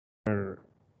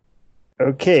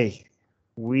Okay,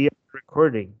 we are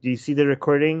recording. Do you see the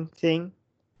recording thing?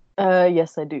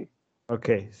 Yes, I do.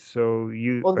 Okay, so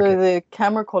Although okay. the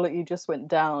camera quality just went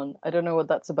down. I don't know what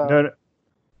that's No, about. no,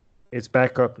 it's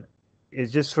back up.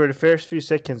 It's just for the first few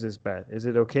seconds is bad. Is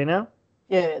it okay now?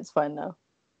 Yeah, it's fine now.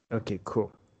 Okay,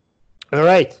 cool. All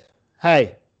right.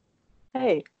 Hi,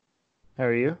 Hey, how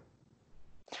are you?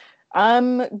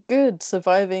 I'm good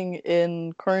surviving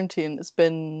in quarantine. It's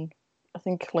been, I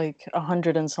think, like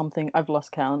 100 and something. I've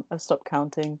lost count. I've stopped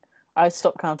counting. I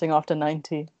stopped counting after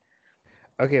 90.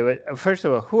 Okay, but first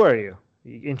of all, who are you?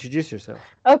 Introduce yourself.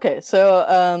 Okay,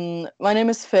 so my name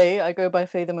is Faye. I go by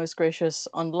Faye the Most Gracious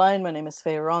online. My name is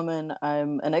Faye Rahman.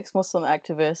 I'm an ex-Muslim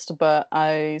activist, but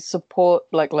I support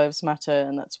Black Lives Matter,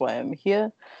 and that's why I'm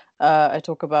here. I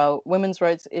talk about women's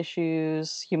rights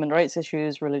issues, human rights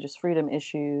issues, religious freedom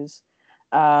issues,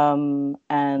 and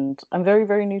I'm very,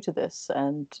 very new to this,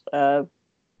 and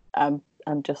I'm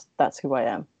just that's who I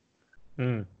am.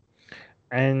 Mm.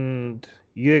 And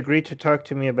you agreed to talk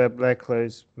to me about Black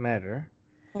Lives Matter.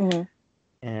 Hmm.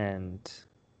 And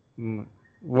mm,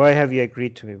 why have you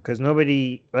agreed to me? Because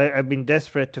I've been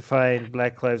desperate to find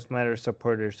Black Lives Matter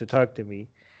supporters to talk to me,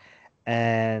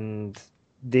 and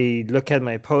they look at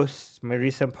my posts, my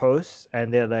recent posts,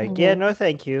 and they're like, "Yeah, Hmm. no,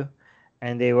 thank you,"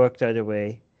 and they walk the other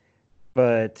way.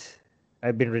 But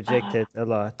I've been rejected a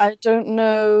lot. I don't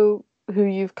know who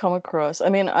you've come across. I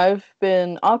mean,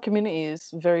 our community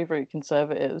is very, very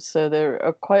conservative. So there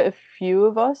are quite a few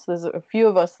of us. There's a few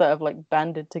of us that have like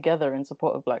banded together in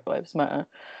support of Black Lives Matter.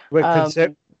 What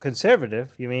Um,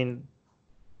 conservative? You mean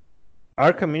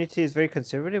our community is very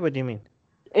conservative? What do you mean?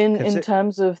 in Conser-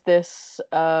 terms of this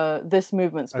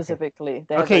movement okay. specifically,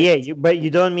 they are Okay, very yeah, but conservative.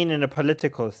 you don't mean in a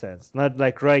political sense, not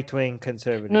like right-wing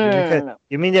conservative. No, You no, mean no, no, no.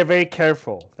 you mean they're very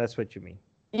careful. That's what you mean.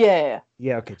 Yeah,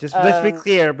 Yeah, okay. Just yeah, let's be yeah.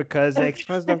 clear because the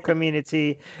ex-Muslim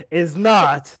community is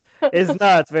not is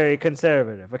not very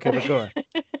conservative. Okay, but go on.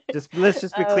 Let's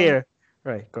just be um, clear.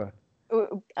 Right, go on.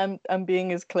 I'm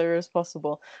being as clear as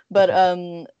possible, but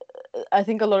Okay, good. I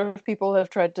think a lot of people have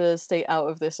tried to stay out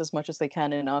of this as much as they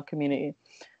can in our community.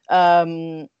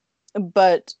 Um,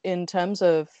 but in terms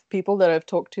of people that I've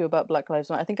talked to about Black Lives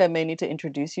Matter, I think I may need to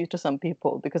introduce you to some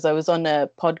people because I was on a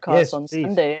podcast Yes, on please.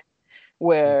 Sunday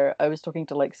where I was talking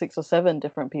to like 6 or 7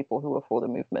 different people who were for the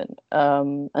movement,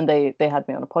 and they had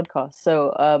me on a podcast.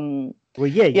 So Well,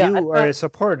 yeah, yeah, I you are thought a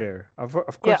supporter. Of yeah.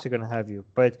 course they're gonna have you.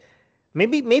 But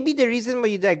maybe the reason why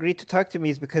you agreed to talk to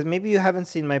me is because maybe you haven't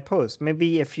seen my post.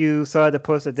 Maybe if you saw the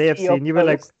post that they have See your seen, you were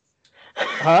like, posts.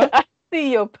 huh? I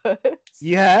see your posts.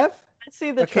 You have? I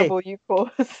see the Okay. trouble you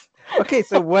cause. Okay,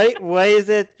 so why is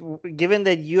it given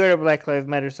that you are a Black Lives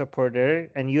Matter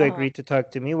supporter and you uh, agreed to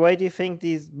talk to me, why do you think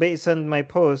these based on my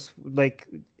posts, like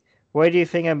why do you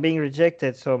think I'm being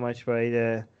rejected so much by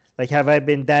the like have I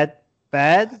been that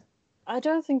bad? I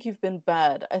don't think you've been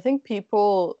bad. I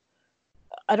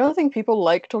don't think people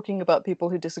like talking about people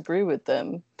who disagree with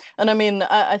them. And I mean,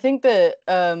 I think that,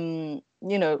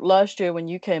 last year when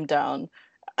you came down,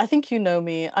 I think you know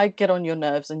me, I get on your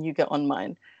nerves and you get on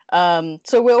mine.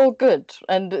 So we're all good.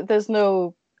 And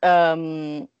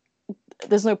um,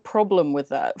 there's no problem with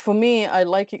that. For me, I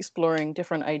like exploring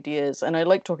different ideas and I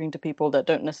like talking to people that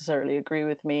don't necessarily agree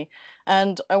with me.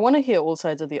 And I want to hear all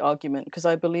sides of the argument because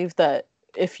I believe that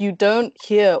if you don't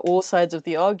hear all sides of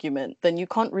the argument, then you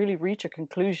can't really reach a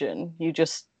conclusion. You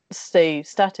just stay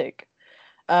static.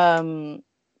 Um,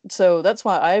 so that's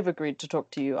why I've agreed to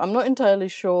talk to you. I'm not entirely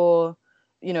sure,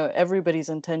 everybody's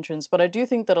intentions, but I do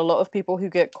think that a lot of people who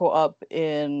get caught up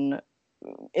in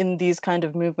these kind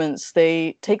of movements,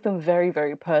 they take them very,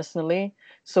 very personally.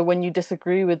 So when you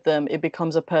disagree with them, it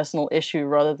becomes a personal issue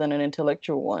rather than an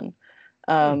intellectual one.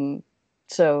 Hmm. Um,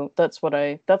 so that's what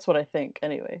I think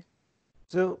anyway.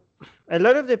 So a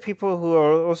lot of the people who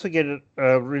are also get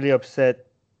really upset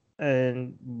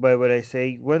and by what I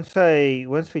say, once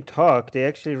we talk, they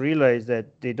actually realize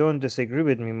that they don't disagree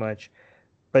with me much.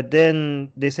 But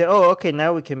then they say, "Oh, okay,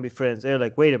 now we can be friends." They're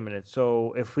like, "Wait a minute.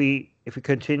 So if we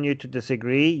continue to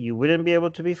disagree, you wouldn't be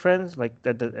able to be friends?" Like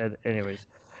anyways.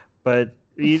 But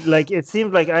like it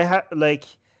seems like I have like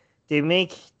they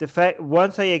make the fact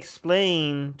once I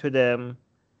explain to them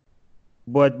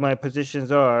what my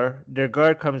positions are, their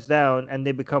guard comes down and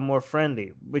they become more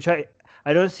friendly, which I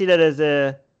don't see that as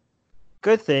a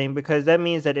good thing because that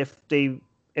means that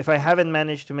if I haven't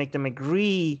managed to make them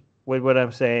agree with what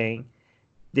I'm saying,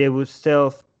 they would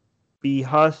still be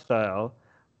hostile,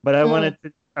 but Mm.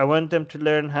 I want them to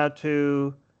learn how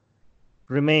to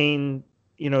remain,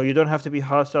 you don't have to be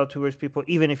hostile towards people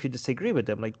even if you disagree with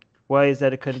them. Like why is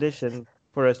that a condition?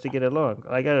 for us to get along.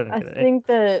 Like, I don't I get it. think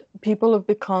that people have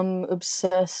become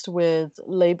obsessed with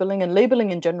labeling, and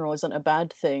labeling in general isn't a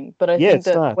bad thing. But I Yeah, think it's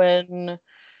that not.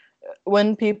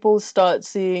 when people start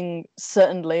seeing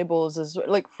certain labels as,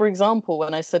 like, for example,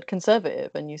 when I said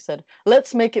conservative and you said,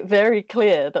 let's make it very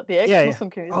clear that the Yeah, yeah. ex-Muslim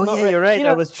community is Oh, not yeah, right, you're right. you I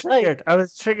know, was like, triggered. I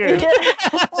was triggered. yeah.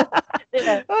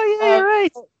 Yeah. Oh, yeah, Um,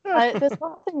 you're right. there's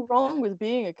nothing wrong with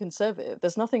being a conservative.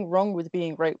 There's nothing wrong with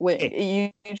being right wing.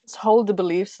 Okay, You just hold the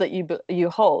beliefs that you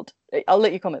hold. I'll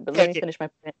let you comment, but okay, let me okay, finish my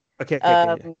point. okay.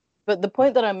 Yeah. But the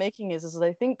point that I'm making is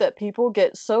I think that people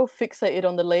get so fixated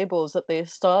on the labels that they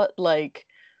start like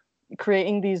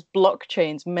creating these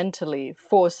blockchains mentally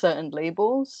for certain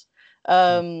labels.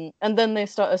 Mm. And then they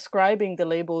start ascribing the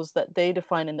labels that they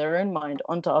define in their own mind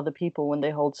onto other people when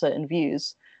they hold certain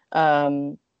views.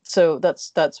 So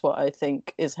that's what I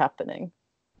think is happening.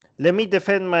 Let me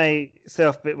defend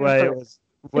myself bit Go for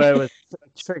where I it. was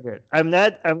triggered. I'm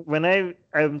not.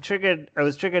 I'm triggered. I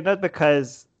was triggered not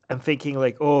because I'm thinking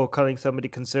like, oh, calling somebody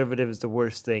conservative is the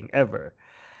worst thing ever.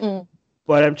 Mm,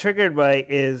 What I'm triggered by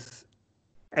is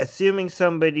assuming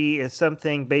somebody is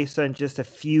something based on just a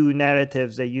few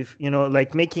narratives that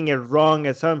like making a wrong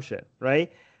assumption,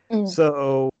 right? mm,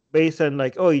 So based on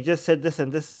like, oh, you just said this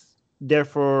and this,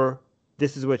 therefore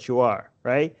this is what you are,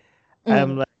 right?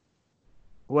 I'm mm. like,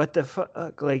 what the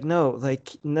fuck? Like, no, like,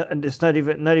 no, and it's not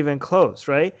even close,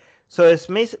 right? So it's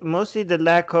mostly the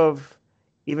lack of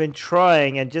even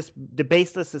trying and just the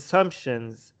baseless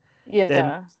assumptions that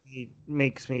Yeah.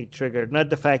 makes me triggered, not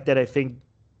the fact that I think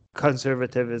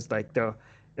conservative is like the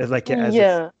is like a, as a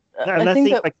Yeah. no, I'm I not think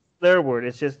saying that like a slur word.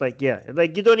 It's just like, yeah,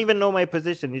 like you don't even know my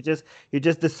position. You just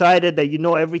decided that you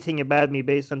know everything about me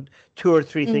based on two or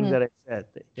three things mhm. that I said.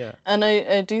 Yeah. And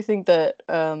I do think that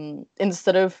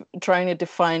instead of trying to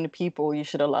define people, you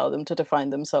should allow them to define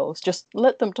themselves. Just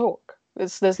let them talk.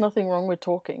 There's nothing wrong with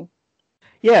talking.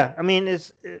 Yeah, I mean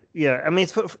it's yeah, I mean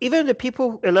it's for even the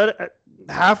people a lot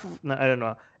half no, I don't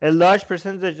know, a large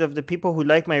percentage of the people who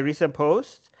like my recent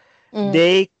posts, Mm.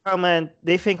 they comment,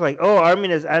 they think like, oh,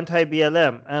 Armin is anti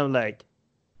BLM. I'm like,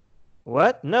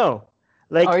 what? No.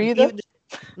 Like Are you though? even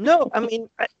no, I mean,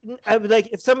 I would like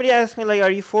if somebody asks me like,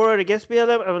 "Are you for or against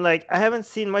BLM?" I'm like, I haven't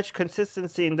seen much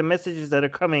consistency in the messages that are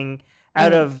coming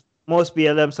out Mm. of most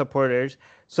BLM supporters.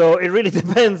 So it really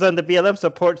depends on the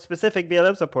specific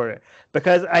BLM supporter,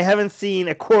 because I haven't seen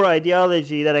a core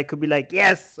ideology that I could be like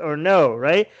yes or no,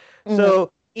 right? Mm.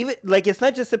 So even like it's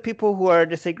not just the people who are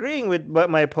disagreeing with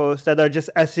my post that are just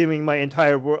assuming my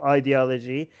entire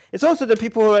ideology. It's also the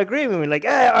people who agree with me, like,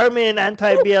 "Hey, Armin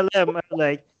anti-BLM." I'm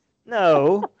like,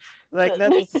 no, like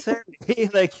not necessarily.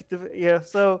 Like yeah,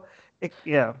 so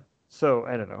yeah, so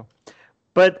I don't know.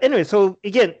 But anyway, so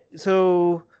again,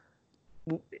 so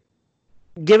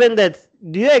given that,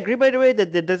 do you agree, by the way,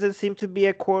 that there doesn't seem to be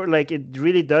a core? Like it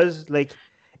really does. Like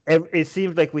it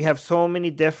seems like we have so many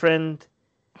different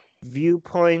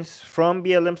viewpoints from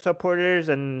BLM supporters,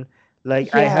 and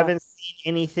like I Yeah. haven't seen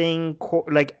anything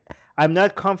like I'm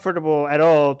not comfortable at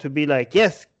all to be like,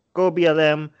 yes, go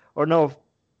BLM, or no,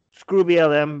 screw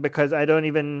BLM, because I don't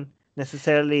even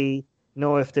necessarily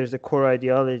know if there's a core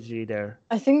ideology there.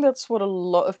 I think that's what a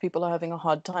lot of people are having a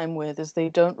hard time with is they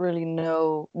don't really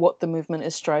know what the movement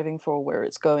is striving for, where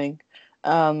it's going.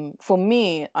 For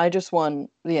me, I just want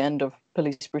the end of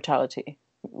police brutality,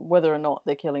 whether or not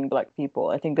they're killing black people.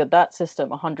 I think that system,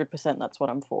 100%, that's what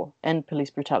I'm for. End police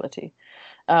brutality.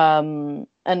 And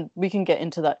we can get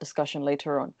into that discussion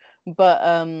later on. But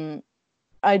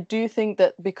I do think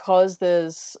that because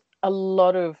there's a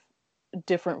lot of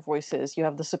different voices, you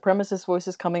have the supremacist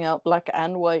voices coming out, black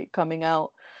and white coming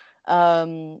out.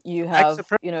 You Black have,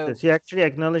 supremacists, you actually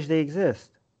acknowledge they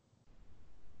exist.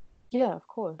 yeah, of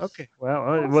course. Okay, well, Of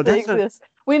course well, they that's a exist.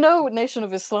 We know Nation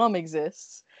of Islam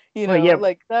exists, well, yeah,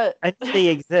 like that. I know they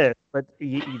exist, but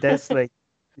that's like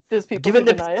There's people who given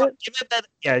the deny people, it. given that,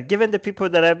 yeah, given the people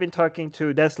that I've been talking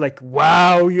to, that's like,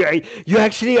 wow, you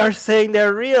actually are saying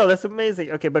they're real. That's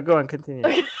amazing. Okay, but go on, continue.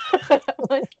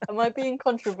 Am I being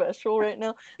controversial right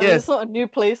now? I mean, it's Yes. not a new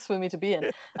place for me to be in.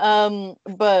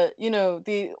 But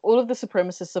the all of the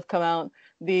supremacists have come out.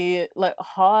 The like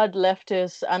hard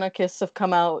leftists, anarchists have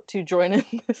come out to join in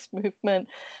this movement.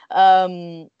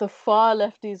 The far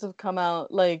lefties have come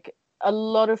out. Like a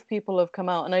lot of people have come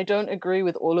out, and I don't agree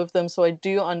with all of them. So I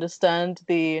do understand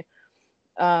the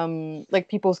like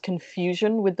people's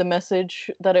confusion with the message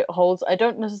that it holds. I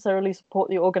don't necessarily support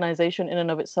the organization in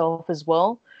and of itself as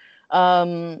well,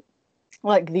 um,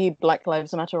 like the Black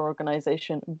Lives Matter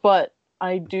organization, but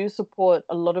I do support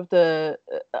a lot of the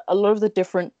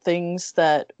different things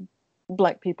that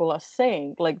black people are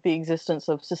saying, like the existence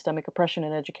of systemic oppression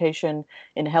in education,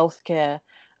 in healthcare,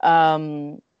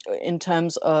 in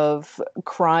terms of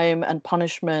crime and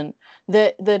punishment,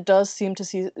 there does seem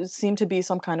to be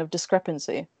some kind of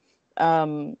discrepancy,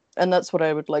 and that's what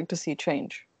I would like to see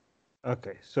change.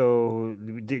 Okay, so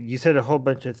you said a whole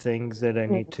bunch of things that I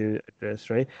need Mm, to address,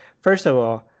 right? First of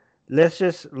all, let's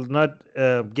just not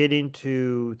get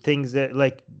into things that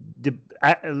like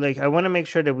I want to make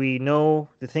sure that we know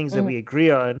the things that mm, we agree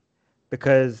on,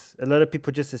 because a lot of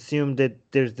people just assume that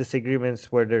there's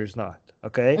disagreements where there's not.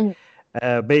 Okay, mm,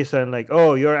 based on like,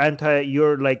 oh,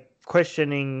 you're like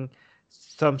questioning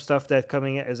some stuff that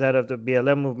coming is out of the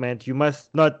BLM movement. You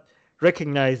must not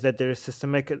recognize that there is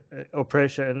systemic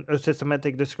oppression or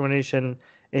systematic discrimination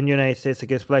in the United States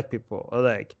against black people. Or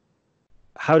like,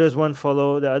 how does one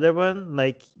follow the other one?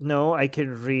 Like, no, I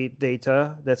can read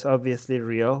data that's obviously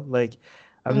real. Like,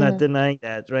 I'm not mm, denying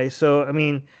that, right? So, I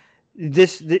mean,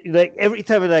 like every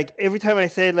time I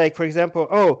say, like, for example,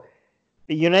 oh,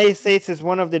 the United States is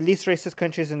one of the least racist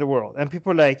countries in the world, and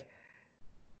people are like,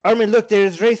 Armin, look,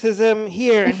 there's racism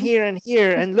here and here and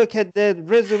here, and look at the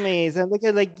resumes, and look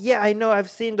at like, yeah, I know, I've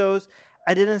seen those.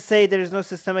 I didn't say there's no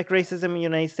systemic racism in the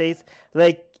United States.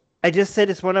 Like, I just said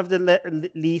it's one of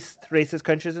the least racist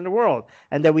countries in the world,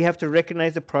 and that we have to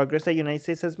recognize the progress that the United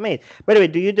States has made. By the way,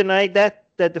 do you deny that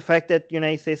the fact that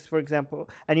United States, for example,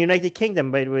 and United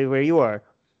Kingdom, by the way, where you are,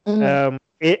 mm.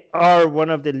 it are one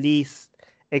of the least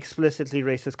explicitly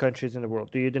racist countries in the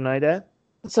world? Do you deny that?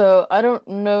 So I don't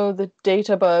know the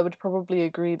data, but I would probably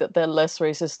agree that they're less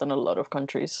racist than a lot of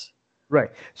countries.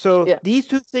 Right. So Yeah. these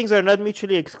two things are not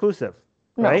mutually exclusive,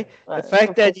 No, right? The fact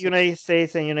of that the course not. United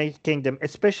States and United Kingdom,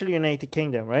 especially United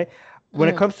Kingdom, right, when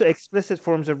it Mm, comes to explicit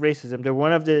forms of racism,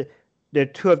 they're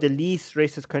two of the least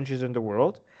racist countries in the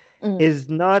world, mm. is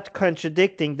not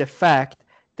contradicting the fact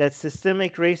that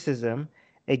systemic racism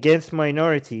against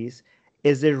minorities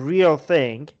is a real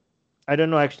thing. I don't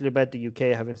know actually about the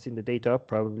UK. I haven't seen the data.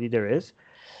 Probably there is.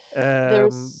 There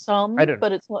is I some, don't know.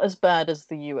 but it's not as bad as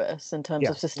the US in terms Yeah.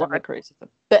 of Well, systemic racism.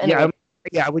 But yeah, anyway.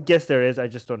 yeah, I would guess there is. I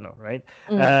just don't know, right?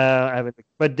 Mm, I haven't,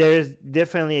 but there's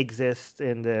definitely exists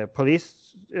in the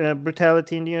police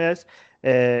brutality in the U.S.,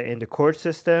 in the court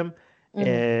system,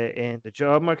 mm. in the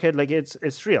job market. Like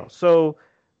it's real. So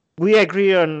we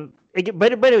agree on. By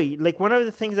the way, like one of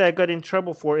the things that I got in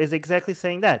trouble for is exactly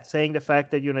saying that, saying the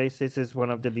fact that United States is one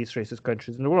of the least racist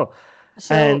countries in the world,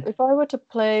 So and if I were to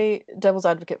play devil's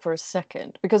advocate for a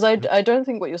second, because I don't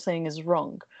think what you're saying is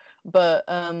wrong, but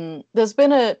there's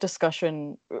been a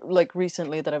discussion like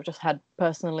recently that I've just had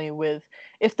personally with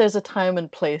if there's a time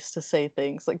and place to say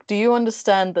things. Like, do you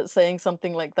understand that saying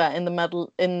something like that in the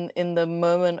in the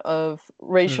moment of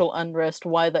mm, racial unrest,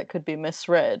 why that could be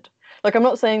misread? Like, I'm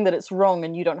not saying that it's wrong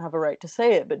and you don't have a right to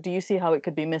say it, but do you see how it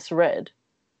could be misread?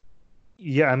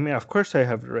 yeah, I mean, of course I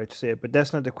have the right to say it, but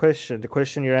that's not the question. The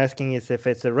question you're asking is if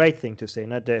it's the right thing to say,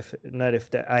 not if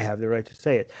that I have the right to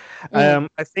say it. Mm,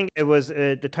 I think it was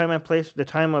the time and place, the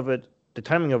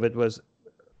timing of it was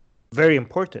very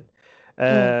important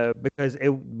mm,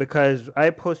 because I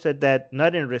posted that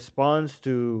not in response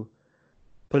to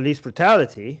police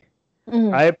brutality.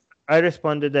 mm, I I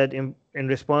responded that in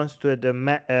response to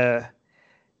uh,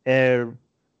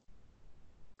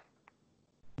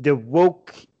 the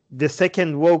woke, the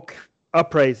second woke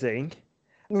uprising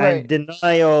and right.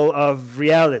 denial of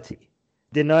reality,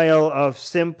 denial of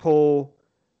simple,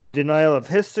 denial of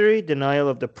history, denial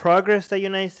of the progress that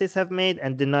United States have made,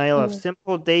 and denial of Mm,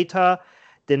 simple data,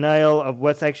 denial of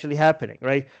what's actually happening,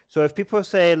 right? So if people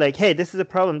say like, hey, this is a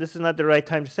problem, this is not the right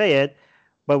time to say it,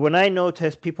 but when I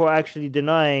notice people are actually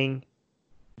denying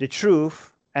the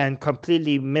truth and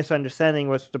completely misunderstanding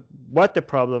what the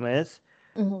problem is,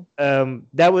 mhm,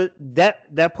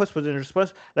 that post was in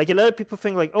response. Like a lot of people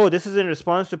think like, oh, this is in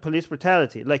response to police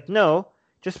brutality. Like, no,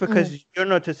 just mhm. because you're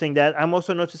noticing that, I'm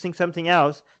also noticing something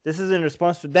else. This is in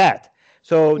response to that.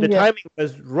 So the Yeah. timing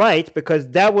was right because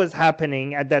that was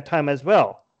happening at that time as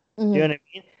well. Do you Mhm. know what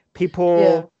I mean?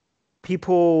 Yeah.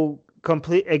 People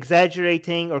complete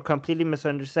exaggerating or completely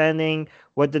misunderstanding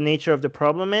what the nature of the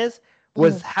problem is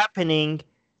was Mhm. happening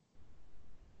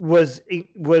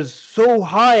was so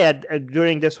high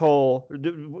during this whole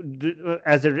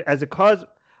as a cause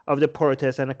of the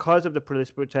protest and a cause of the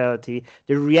police brutality.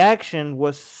 The reaction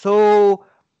was so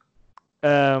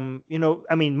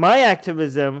I mean, my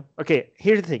activism. Okay,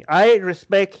 here's the thing: I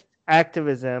respect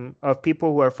activism of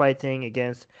people who are fighting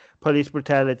against police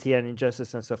brutality and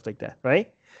injustice and stuff like that,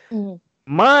 right? Mhm.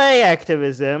 My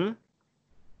activism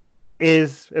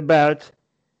is about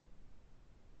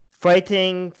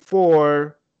fighting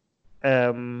for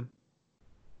um,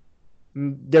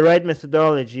 the right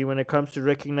methodology when it comes to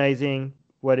recognizing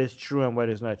what is true and what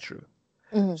is not true.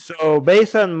 Mhm. So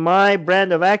based on my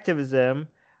brand of activism,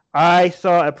 I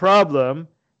saw a problem,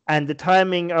 and the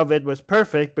timing of it was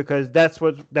perfect because that's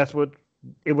what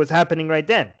it was happening right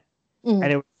then, and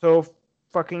Mhm. it was so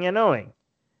fucking annoying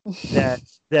that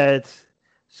that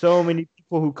so many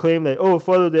people who claim that, oh,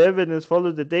 follow the evidence,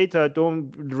 follow the data,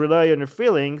 don't rely on your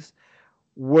feelings,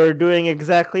 were doing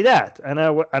exactly that, and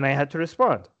I had to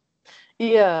respond.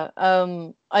 Yeah,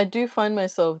 I do find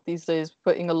myself these days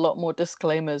putting a lot more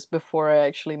disclaimers before I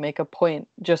actually make a point,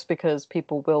 just because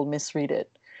people will misread it,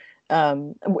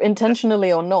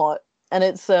 intentionally or not, and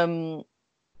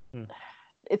Hmm.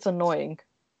 it's annoying.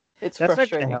 It's That's not going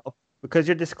to frustrating. help because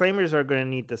your disclaimers are going to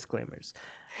need disclaimers,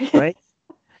 right?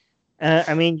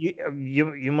 I mean,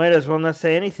 you might as well not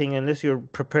say anything unless you're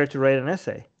prepared to write an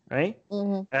essay, right?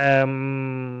 Hmm.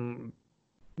 Um,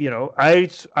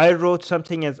 I wrote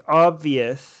something as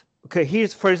obvious. Okay,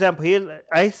 here's for example, here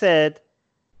I said,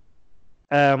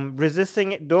 don't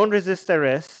resist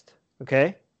arrest.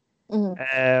 Okay, Hmm.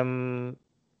 um,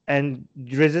 and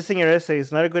resisting arrest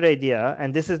is not a good idea,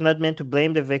 and this is not meant to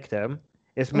blame the victim.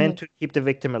 It's Hmm. meant to keep the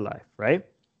victim alive, right?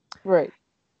 Right.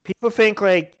 People think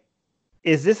like,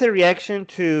 is this a reaction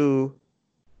to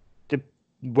the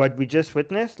what we just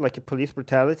witnessed, like a police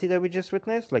brutality that we just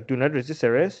witnessed, like do not resist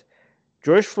arrest?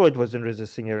 George Floyd wasn't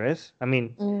resisting arrest. I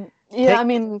mean, Yeah, I technically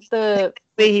mean the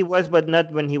he was, but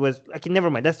not when he was. Okay, never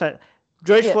mind. That's not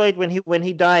George yeah. Floyd when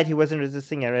he died. He wasn't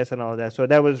resisting arrest and all that. So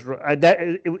that was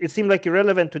it seemed like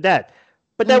irrelevant to that,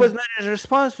 but that was Hmm. not in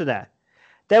response to that.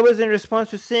 That was in response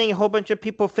to seeing a whole bunch of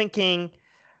people thinking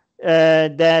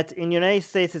that in the United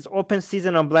States it's open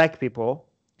season on black people.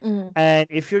 Hmm. And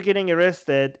if you're getting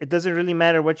arrested, it doesn't really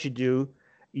matter what you do.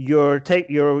 You're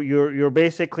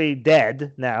basically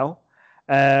dead now.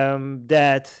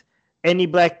 That any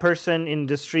black person in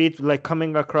the street, like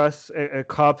coming across a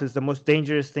cop, is the most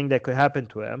dangerous thing that could happen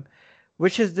to him.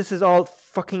 This is all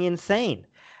fucking insane.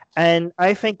 And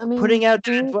I think I putting mean, out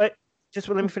do that you? advice. Just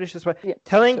let me finish this one. Yeah,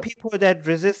 Telling sure. people that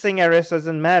resisting arrest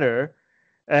doesn't matter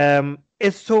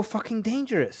is so fucking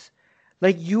dangerous.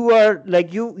 Like you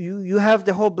have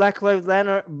the whole Black Lives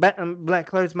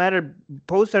Matter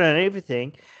poster and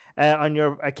everything on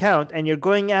your account, and you're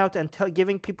going out and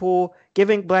giving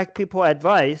black people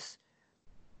advice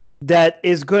that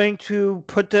is going to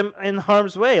put them in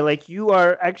harm's way. Like you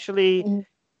are actually,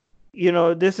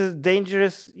 Mhm. this is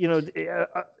dangerous.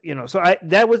 So I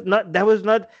that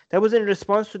was in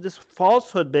response to this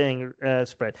falsehood being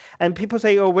spread, and people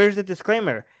say, oh, where's the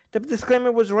disclaimer? The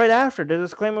disclaimer was right after. The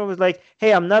disclaimer was like,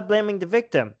 hey, I'm not blaming the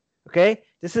victim. Okay,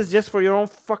 this is just for your own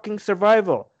fucking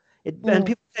survival. And Mhm.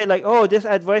 people say like, oh, this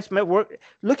advice might work.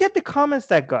 Look at the comments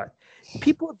that got.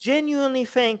 People genuinely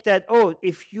think that, oh,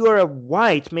 if you're a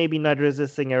white, maybe not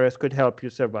resisting arrest could help you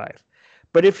survive.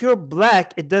 But if you're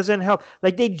black, it doesn't help.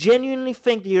 Like they genuinely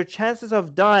think that your chances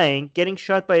of dying, getting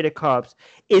shot by the cops,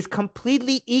 is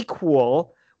completely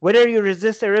equal whether you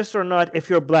resist arrest or not if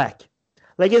you're black.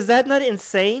 Like, is that not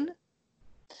insane?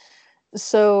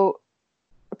 So,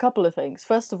 a couple of things.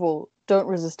 First of all, don't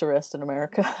resist arrest in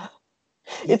America.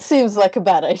 Yeah, It seems like a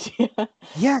bad idea.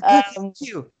 yeah, good. Um, Thank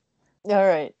you. all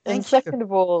right. And Thank you. second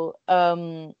of all,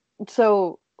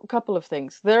 so a couple of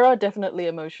things. There are definitely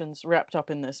emotions wrapped up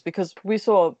in this because we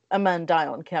saw a man die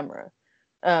on camera.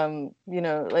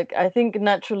 Like I think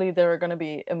naturally there are going to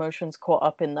be emotions caught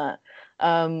up in that.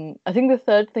 I think the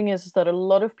third thing is that a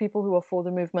lot of people who are for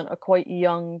the movement are quite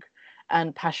young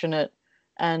and passionate,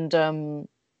 and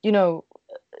you know,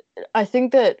 I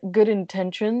think that good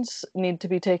intentions need to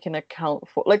be taken account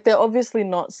for. Like they're obviously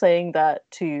not saying that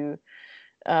to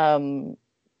um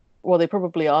well, they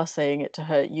probably are saying it to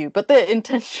hurt you, but their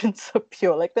intentions are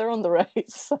pure. Like they're on the right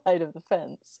side of the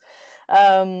fence.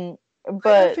 Um, I don't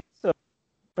but think so,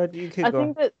 but you could I go.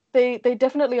 think that they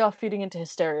definitely are feeding into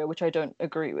hysteria, which I don't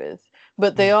agree with.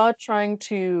 But they Mm, are trying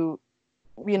to,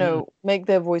 mm, make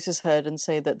their voices heard and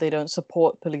say that they don't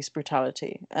support police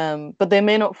brutality. But they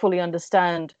may not fully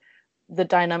understand the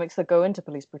dynamics that go into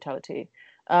police brutality.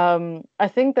 I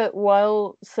think that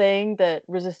while saying that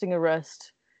resisting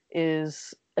arrest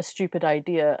is a stupid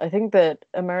idea, I think that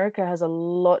America has a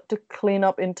lot to clean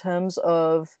up in terms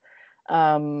of.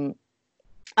 Um,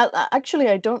 Actually,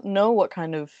 I don't know what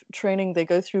kind of training they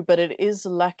go through, but it is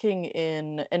lacking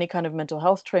in any kind of mental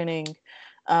health training.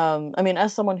 I mean,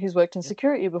 as someone who's worked in yeah.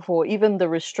 security before, even the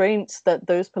restraints that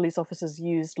those police officers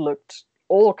used looked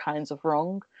all kinds of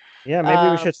wrong. Yeah, maybe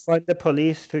we Um, should fund the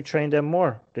police to train them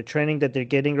more. The training that they're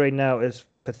getting right now is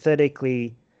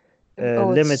pathetically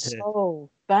Oh, it's limited. so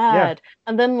Yeah, bad.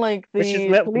 And then like which is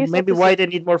the police maybe why officers, they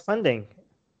need more funding.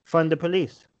 Fund the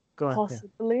police. Go on. Yeah.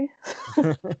 Possibly.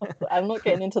 I'm not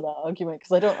getting into that argument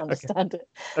because I don't Okay. understand it.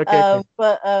 Okay. Okay.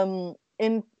 But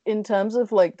in terms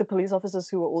of like the police officers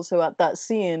who were also at that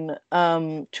scene,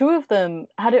 two of them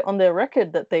had it on their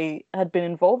record that they had been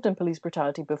involved in police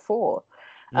brutality before.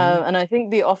 Mm. And I think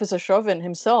the officer Chauvin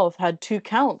himself had 2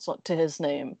 counts to his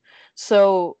name.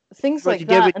 So things What you like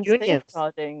get that with and unions?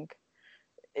 safeguarding,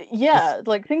 It's yeah,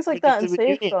 like things like like you that did and with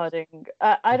unions. safeguarding.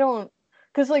 I don't,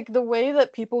 because like the way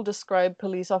that people describe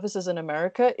police officers in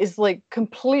America is like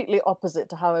completely opposite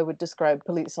to how I would describe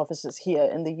police officers here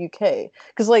in the UK.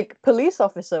 Because like police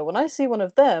officer, when I see one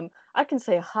of them, I can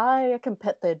say hi, I can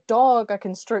pet their dog, I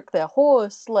can stroke their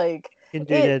horse, like You can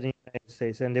do it. that in the United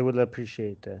States, and they will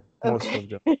appreciate that. Most Okay. of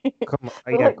them. Come on.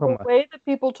 But Yeah. like Come the on. way that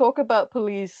people talk about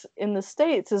police in the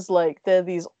States is like they're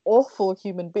these awful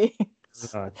human beings.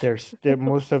 No,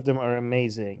 most of them are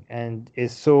amazing, and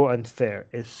it's so unfair.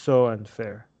 It's so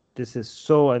unfair. This is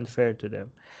so unfair to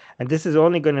them, and this is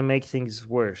only going to make things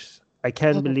worse. I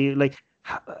can't Mhm. believe, like,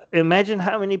 imagine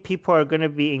how many people are going to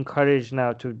be encouraged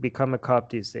now to become a cop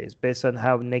these days, based on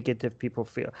how negative people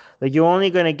feel. Like, you're only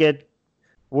going to get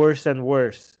worse and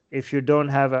worse if you don't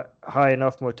have a high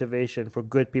enough motivation for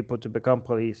good people to become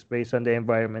police based on the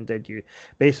environment that you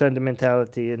based on the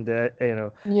mentality and the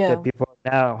that Yeah. people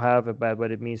now have about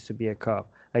what it means to be a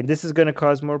cop. Like, this is going to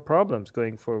cause more problems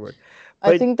going forward.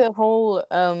 I But think the whole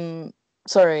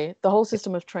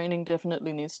system of training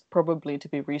definitely needs probably to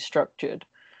be restructured.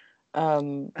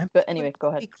 and But people anyway, need go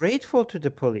to ahead. be grateful to the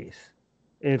police,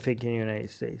 I think, in the United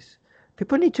States.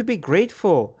 People need to be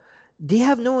grateful. They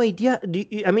have no idea.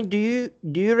 I mean, do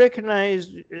you recognize?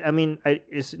 I mean,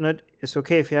 it's not. It's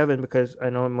okay if you haven't, because I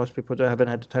know most people don't haven't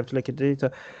had the time to look at the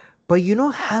data. But you know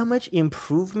how much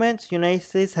improvements United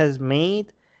States has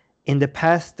made in the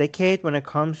past decade when it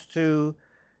comes to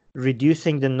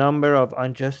reducing the number of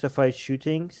unjustified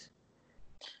shootings?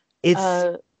 It's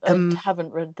I um,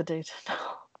 haven't read the data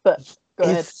now, but go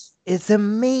ahead. it's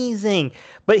amazing.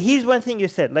 But here's one thing you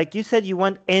said. Like, you said, you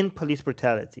want end police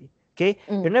brutality. Okay,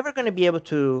 you're Mm, never going to be able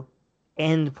to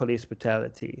end police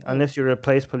brutality mm, unless you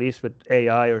replace police with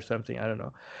AI or something. I don't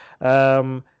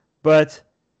know. But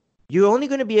you're only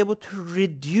going to be able to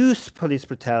reduce police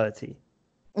brutality.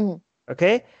 mm.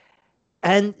 Okay,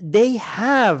 and they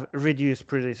have reduced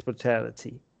police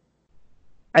brutality,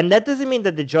 and that doesn't mean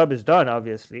that the job is done,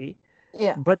 obviously,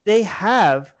 Yeah, but they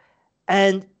have.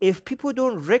 And if people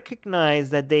don't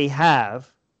recognize that they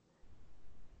have,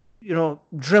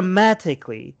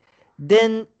 dramatically,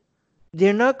 then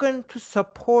they're not going to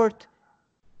support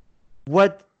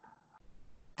what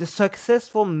the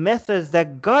successful methods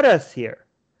that got us here.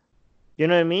 You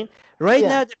know what I mean? Right yeah.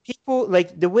 now, the people,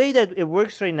 like, the way that it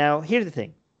works right now, here's the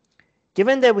thing.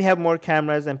 Given that we have more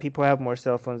cameras and people have more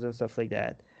cell phones and stuff like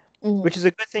that, Mm, which is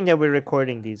a good thing that we're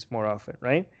recording these more often,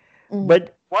 right? mm,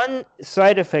 But one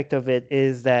side effect of it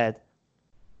is that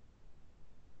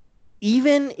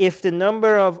even if the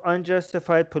number of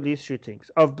unjustified police shootings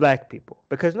of black people,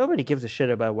 because nobody gives a shit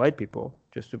about white people,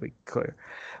 just to be clear,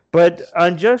 but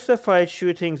unjustified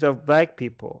shootings of black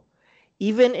people,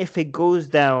 even if it goes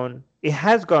down, it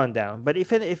has gone down, but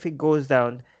even if it goes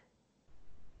down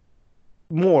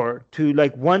more to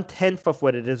like 1/10 of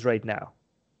what it is right now,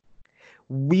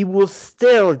 we will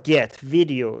still get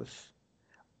videos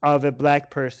of a black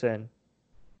person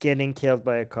getting killed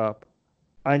by a cop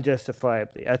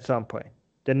unjustifiably at some point.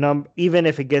 Even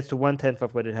if it gets to 1/10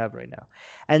 of what it have right now,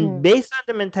 and mm. based on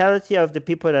the mentality of the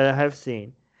people that I have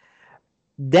seen,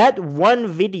 that one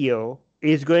video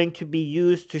is going to be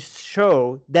used to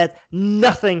show that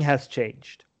nothing has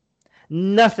changed.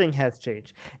 Nothing has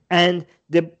changed, and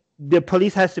the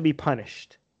police has to be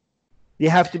punished. They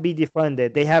have to be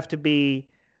defunded. They have to be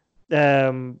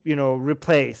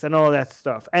replaced and all that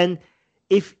stuff. And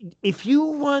if if you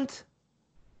want,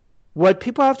 what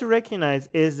people have to recognize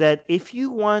is that if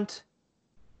you want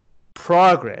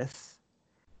progress,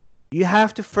 you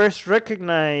have to first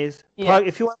recognize Yeah,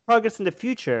 if you want progress in the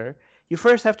future, you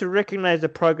first have to recognize the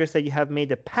progress that you have made in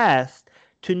the past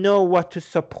to know what to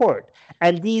support.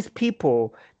 And these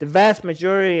people, the vast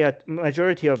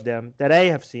majority of them that I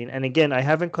have seen, and again, I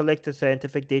haven't collected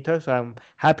scientific data, so I'm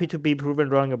happy to be proven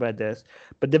wrong about this,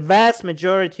 but the vast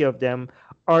majority of them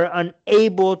are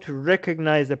unable to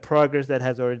recognize the progress that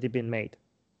has already been made.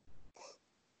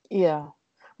 yeah.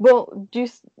 Well,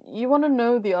 you want to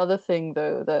know the other thing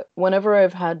though, that whenever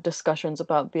I've had discussions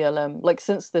about BLM, like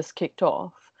since this kicked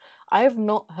off, I have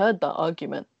not heard that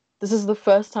argument. This is the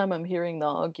first time I'm hearing that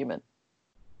argument,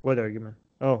 What argument?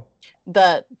 Oh.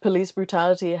 that police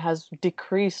brutality has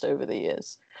decreased over the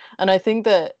years. And I think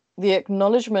that the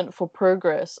acknowledgement for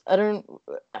progress,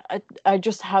 I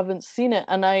just haven't seen it,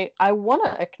 and I want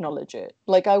to acknowledge it.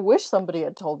 Like, I wish somebody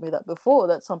had told me that before.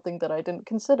 That's something that I didn't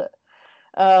consider.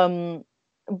 Um,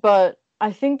 but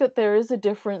I think that there is a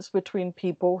difference between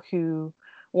people who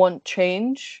want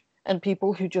change and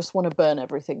people who just want to burn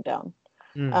everything down.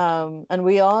 Mm.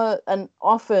 And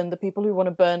often the people who want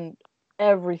to burn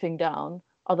everything down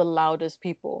are the loudest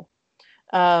people.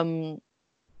 Um,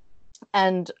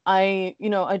 and I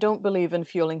don't believe in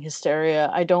fueling hysteria.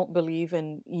 I don't believe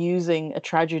in using a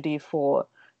tragedy for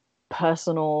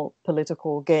personal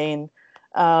political gain.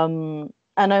 And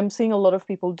I'm seeing a lot of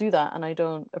people do that, and I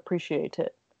don't appreciate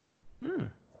it. Hmm.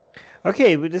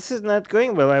 Okay, but this is not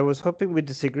going well. I was hoping we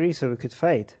disagree so we could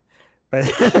fight. But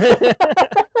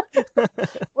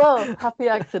Well, happy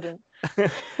accident.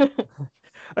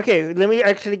 okay, let me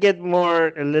actually get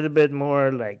a little bit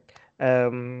more like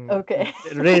Okay.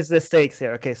 raise the stakes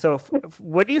here. Okay, so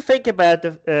what do you think about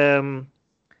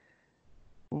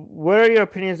what are your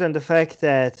opinions on the fact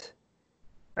that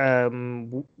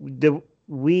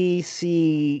we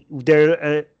see there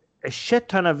are a shit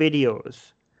ton of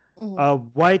videos Mhm.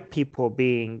 of white people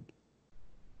being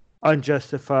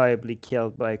unjustifiably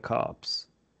killed by cops.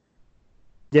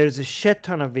 There's a shit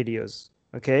ton of videos,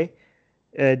 okay?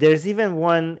 There's even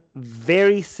one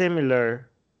very similar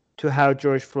to how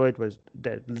George Floyd was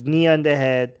dead. Knee on the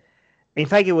head. In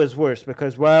fact, it was worse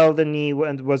because while the knee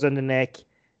was on the neck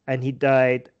and he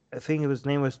died, I think his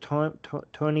name was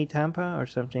Tony Tampa or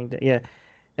something. Yeah.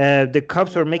 The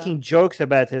cops were Okay. making jokes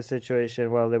about his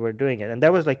situation while they were doing it. And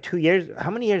that was like 2 years.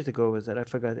 How many years ago was that? I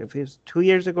forgot if it was 2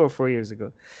 years ago or 4 years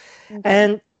ago. Okay.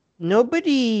 And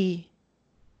nobody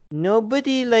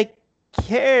like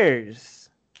cares,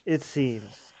 it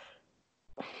seems.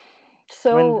 When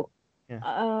So,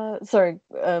 yeah. sorry,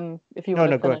 if you No,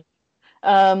 want to no, go on. finish.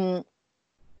 Um,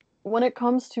 when it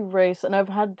comes to race, and I've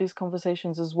had these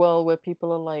conversations as well, where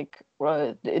people are like,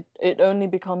 well, it only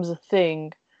becomes a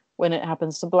thing when it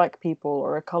happens to black people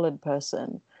or a colored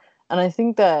person. And I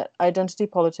think that identity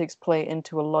politics play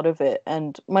into a lot of it.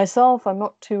 And myself, I'm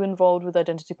not too involved with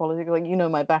identity politics. Like,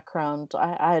 my background,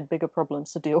 I had bigger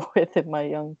problems to deal with in my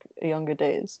younger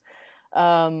days.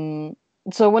 Um,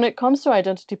 so when it comes to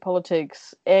identity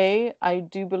politics, I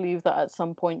do believe that at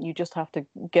some point you just have to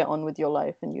get on with your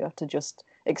life and you have to just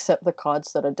accept the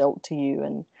cards that are dealt to you,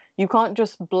 and you can't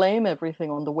just blame everything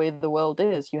on the way the world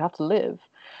is. You have to live.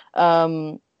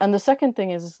 And the second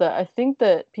thing is that I think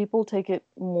that people take it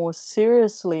more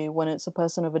seriously when it's a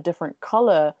person of a different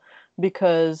color,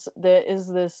 because there is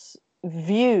this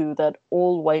view that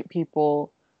all white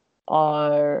people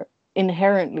are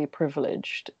inherently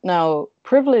privileged. Now,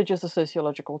 privilege is a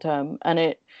sociological term, and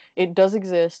it does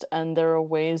exist, and there are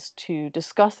ways to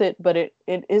discuss it, but it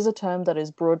is a term that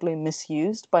is broadly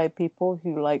misused by people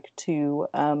who like to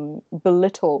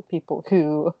belittle people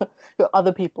who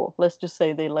other people. Let's just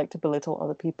say they like to belittle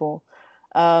other people.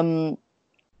 Um,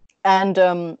 and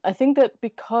I think that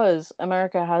because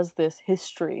America has this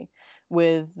history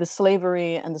with the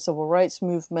slavery and the civil rights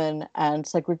movement and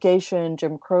segregation,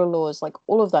 Jim Crow laws, like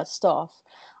all of that stuff,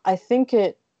 I think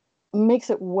it makes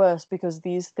it worse because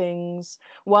these things,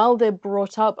 while they're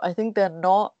brought up, I think they're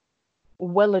not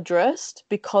well addressed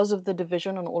because of the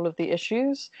division on all of the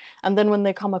issues. And then when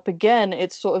they come up again,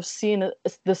 it's sort of seen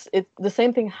as the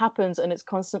same thing happens, and it's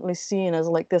constantly seen as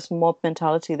like this mob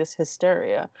mentality, this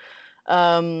hysteria.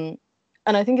 Um,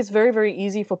 and I think it's very, very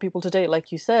easy for people today,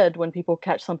 like you said, when people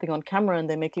catch something on camera and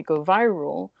they make it go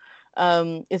viral,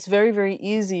 it's very, very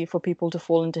easy for people to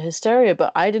fall into hysteria.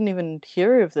 But I didn't even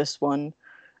hear of this one.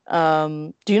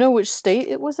 Do you know which state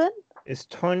it was in? It's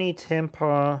Tony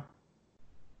Tampa,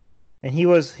 and he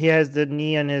has the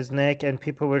knee on his neck, and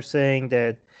people were saying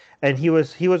that, and he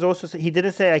was also he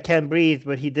didn't say I can't breathe,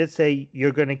 but he did say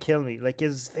you're gonna kill me. Like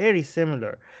it's very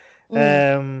similar.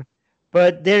 Mm, Um,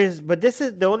 but this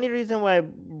is the only reason why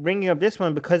I'm bringing up this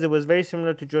one because it was very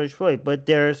similar to George Floyd. But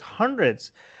there's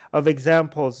hundreds of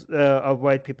examples of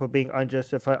white people being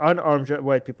unarmed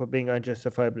white people being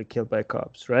unjustifiably killed by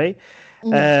cops, right?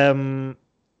 mm, Um,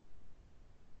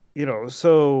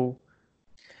 so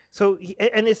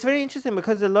and it's very interesting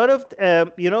because a lot of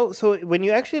so when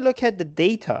you actually look at the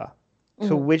data,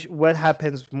 so mm, what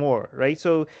happens more, right?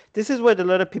 So this is what a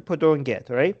lot of people don't get,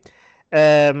 right?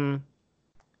 Um,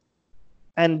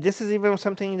 and this is even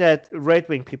something that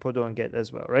right-wing people don't get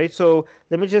as well, right? So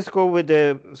let me just go with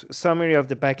the summary of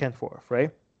the back and forth,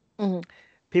 right? mm,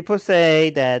 People say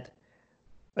that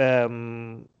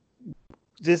um,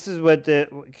 this is what the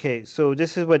okay, so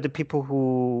this is what the people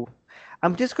who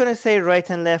I'm just going to say right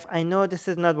and left. I know this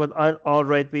is not what all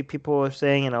right-wing people are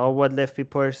saying and all what left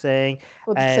people are saying,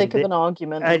 For the sake of and an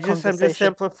argument I and just I'm just conversation.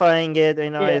 simplifying it.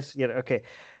 Yeah. It's okay.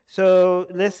 So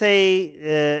let's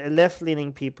say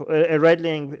left-leaning people, a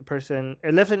right-leaning person,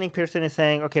 a left-leaning person is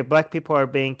saying, okay, black people are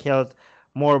being killed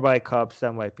more by cops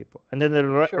than white people, and then the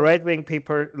Sure. right-wing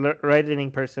people,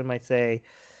 right-leaning person might say,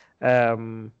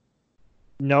 um,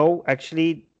 no,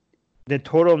 actually, the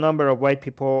total number of white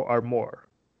people are more.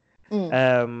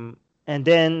 Mm. And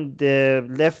then the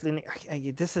left leaning,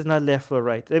 this is not left or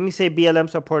right. Let me say BLM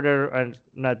supporter and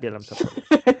not BLM supporter.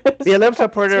 BLM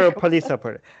supporter or police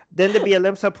supporter. Then the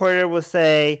BLM supporter will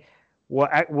say,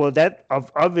 well, that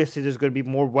obviously there's going to be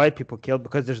more white people killed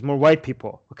because there's more white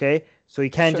people. Okay, so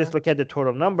you can't just Sure. look at the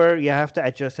total number. You have to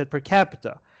adjust it per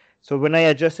capita. So when I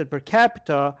adjust it per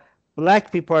capita,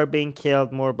 black people are being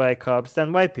killed more by cops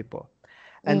than white people.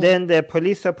 And Mm. then the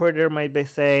police supporter might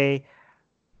say,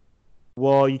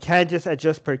 well, you can't just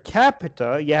adjust per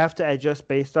capita. You have to adjust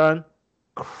based on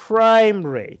crime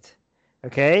rate.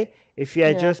 Okay? If you Yeah.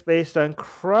 adjust based on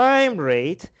crime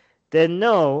rate, then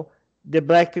no, the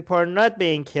black people are not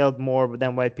being killed more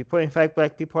than white people. In fact,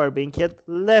 black people are being killed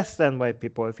less than white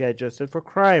people if you adjust it for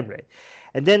crime rate.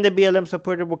 And then the BLM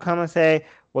supporter will come and say,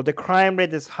 well, the crime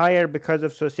rate is higher because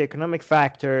of socioeconomic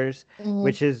factors, Mm-hmm.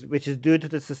 which is due to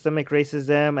the systemic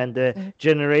racism and the Mm-hmm.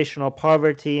 generational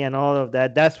poverty and all of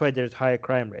that. That's why there's higher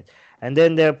crime rate. And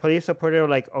then the police supporter were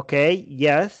like, okay,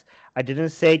 yes, I didn't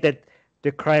say that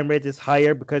the crime rate is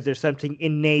higher because there's something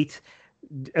innate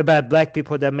about black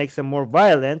people that makes them more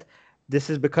violent. This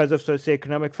is because of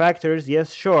socioeconomic factors.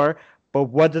 Yes, sure. But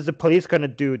what is the police going to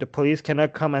do? The police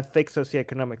cannot come and fix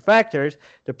socioeconomic factors.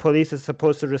 The police is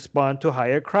supposed to respond to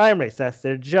higher crime rates. That's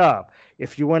their job.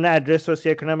 If you want to address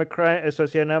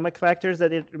socioeconomic factors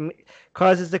that it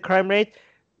causes the crime rate,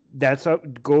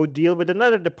 go deal with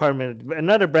another department,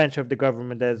 another branch of the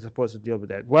government that is supposed to deal with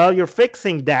that. While you're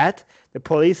fixing that, the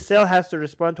police still has to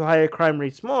respond to higher crime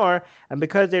rates more, and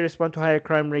because they respond to higher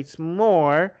crime rates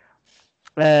more,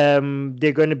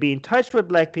 they're going to be in touch with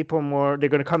black people more. They're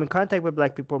going to come in contact with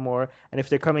black people more, and if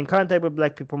they come in contact with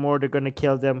black people more, they're going to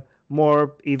kill them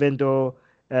more, even though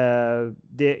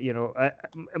they,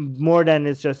 more than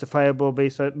is justifiable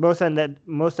based on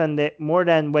more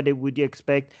than what it would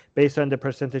expect based on the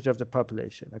percentage of the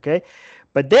population. Okay,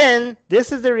 but then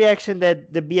this is the reaction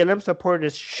that the BLM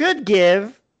supporters should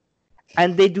give,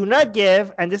 and they do not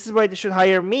give, and this is why they should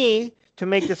hire me to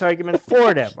make this argument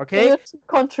for them. Okay. You're too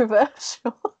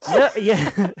controversial. No,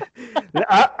 yeah.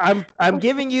 I'm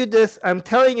giving you this. I'm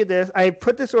telling you this. I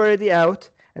put this already out,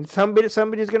 and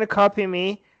somebody's gonna copy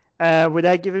me,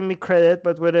 without giving me credit,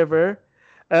 but whatever.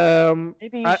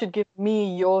 Maybe you I, should give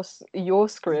me your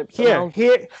script and here, I'll.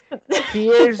 here,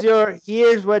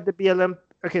 here's what the BLM.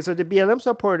 Okay, so the BLM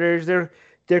supporters,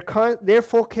 they're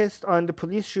focused on the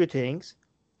police shootings,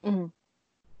 Mhm.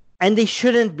 and they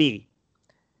shouldn't be.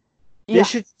 They Yeah.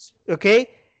 should, okay,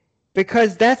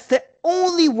 because that's the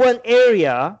only one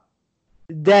area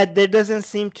that there doesn't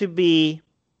seem to be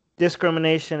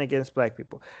discrimination against black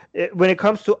people. When it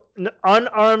comes to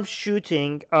unarmed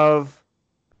shooting of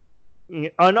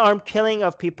unarmed killing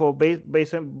of people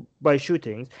based on by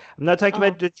shootings, I'm not talking Uh-huh.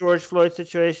 about the George Floyd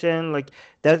situation. Like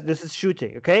that, this is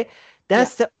shooting. Okay, Yeah.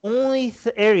 that's the only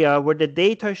area where the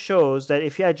data shows that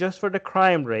if you adjust for the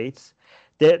crime rates,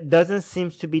 there doesn't seem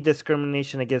to be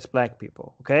discrimination against black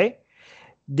people. Okay,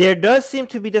 there does seem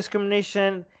to be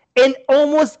discrimination in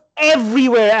almost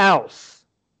everywhere else,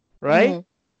 right? Mhm.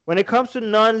 When it comes to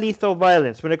non-lethal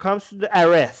violence, when it comes to the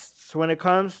arrests, when it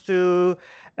comes to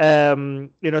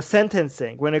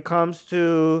sentencing, when it comes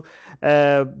to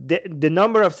the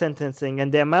number of sentencing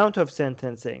and the amount of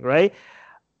sentencing, right?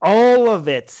 All of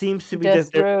it seems to be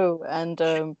Death just row and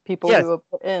people yes, who are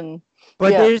put in.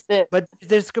 but Yeah. there's but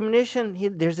there's discrimination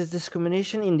here. There's this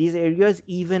discrimination in these areas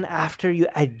even after you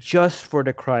adjust for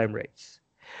the crime rates.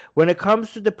 When it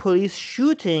comes to the police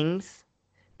shootings,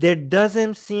 there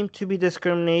doesn't seem to be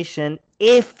discrimination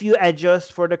if you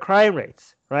adjust for the crime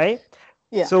rates, right?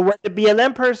 Yeah. So what the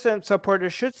BLM person supporter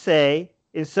should say,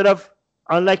 instead of,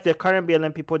 unlike the current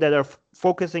BLM people that are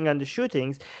focusing on the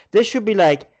shootings, they should be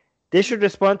like, they should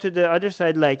respond to the other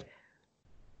side like,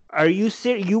 are you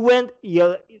serious?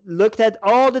 You looked at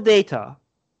all the data,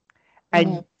 Mhm.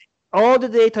 and all the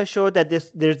data showed that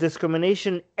there's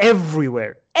discrimination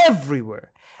everywhere,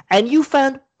 and you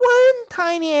found one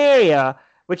tiny area,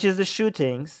 which is the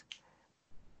shootings,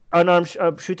 unarmed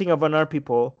shooting of unarmed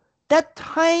people. That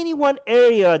tiny one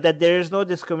area that there is no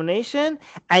discrimination,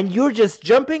 and you're just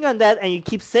jumping on that, and you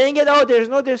keep saying it. Oh, there's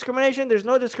no discrimination. There's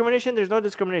no discrimination. There's no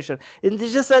discrimination. And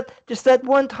it's just that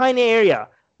one tiny area.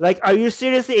 Like, are you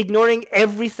seriously ignoring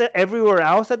everywhere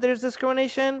else that there's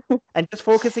discrimination and just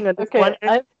focusing on this one Okay,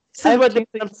 area? This I is have what two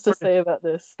becomes things to important. say about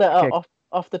this that are Okay.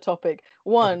 off the topic. Okay.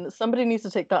 One, somebody needs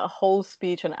to take that whole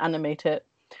speech and animate it.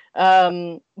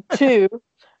 Two,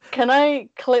 can I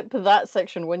clip that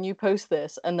section when you post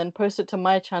this and then post it to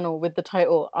my channel with the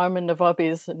title Armin Navabi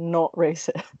is not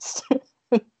racist?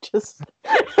 Just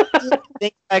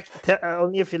Link back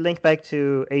only if you link back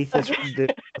to atheist okay.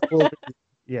 the full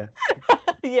yeah.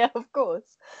 Yeah, of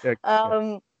course. Yeah.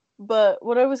 Yeah. But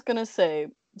what I was gonna say,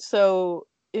 so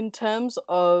in terms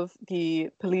of the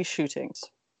police shootings,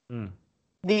 Mm.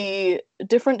 the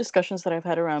different discussions that I've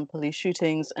had around police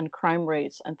shootings and crime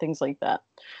rates and things like that.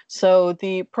 So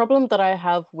the problem that I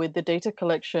have with the data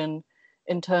collection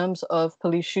in terms of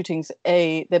police shootings,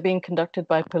 A, they're being conducted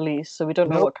by police, so we don't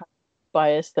know Nope. what kind of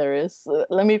bias there is.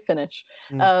 Let me finish.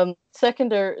 Mm.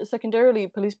 Secondarily,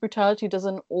 police brutality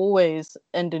doesn't always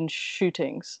end in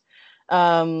shootings.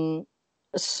 Um,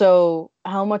 so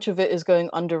how much of it is going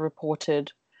underreported?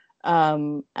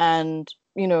 And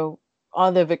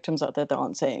are there victims out there that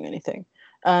aren't saying anything?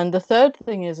 And the third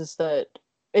thing is that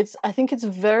I think it's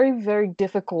very, very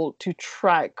difficult to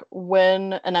track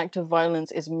when an act of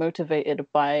violence is motivated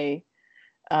by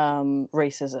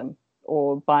racism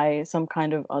or by some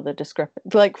kind of other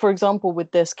discrepancy. Like, for example,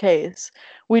 with this case,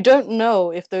 we don't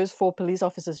know if those four police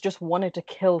officers just wanted to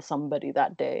kill somebody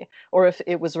that day or if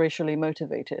it was racially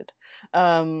motivated.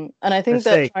 And I think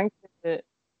that Mistake. trying to,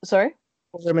 sorry,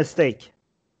 Was a mistake.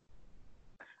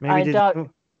 Maybe I did doubt, I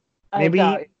doubt,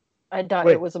 maybe I doubt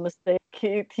wait. it was a mistake.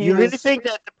 He You really was think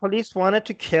that the police wanted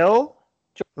to kill?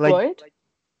 Like Floyd.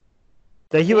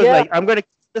 that he was Yeah, like, I'm gonna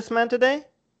kill this man today?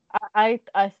 I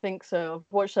think so.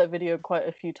 I've watched that video quite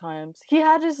a few times. He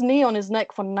had his knee on his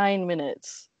neck for 9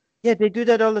 minutes. Yeah, they do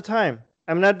that all the time.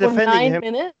 I'm not For defending nine him.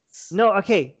 minutes? No,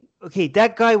 okay,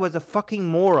 that guy was a fucking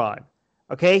moron.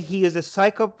 Okay, he is a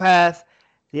psychopath.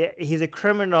 Yeah, he's a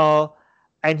criminal,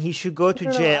 and he should go to No,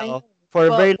 I jail know. for a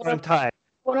But very long time.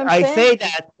 what I'm I saying say is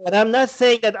that, but I'm not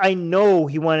saying that I know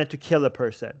he wanted to kill a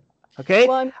person. Okay,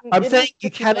 well, I mean, I'm it saying is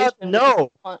you cannot speculation because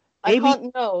know. I Maybe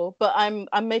can't know, but I'm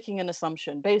making an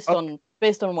assumption based okay,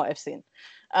 on what I've seen.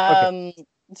 okay, Um,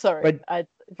 sorry, but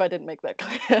if I didn't make that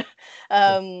clear.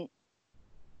 yeah, um,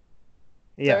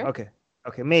 yeah, sorry.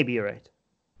 okay, maybe you're right.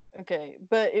 Okay,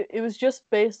 but it was just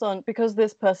based on because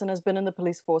this person has been in the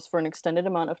police force for an extended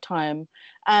amount of time,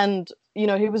 and he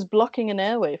was blocking an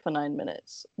airway for 9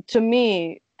 minutes. To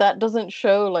me, that doesn't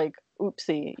show like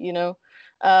oopsie.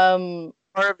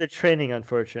 Part of the training,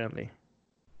 unfortunately.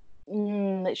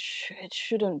 It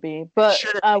shouldn't be. But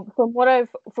Should from what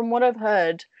I've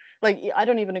heard, like I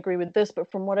don't even agree with this,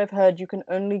 but from what I've heard, you can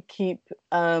only keep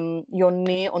your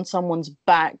knee on someone's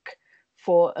back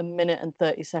for a minute and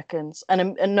 30 seconds,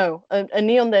 and no, a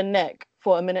knee on their neck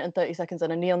for a minute and 30 seconds,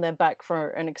 and a knee on their back for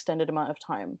an extended amount of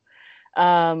time.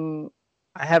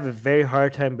 I have a very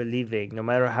hard time believing, no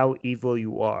matter how evil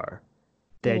you are,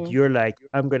 that Mhm. you're like,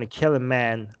 I'm gonna kill a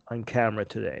man on camera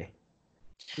today.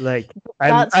 Like,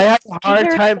 That's I have what's a hard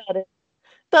scary time. about it.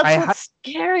 That's I have. what's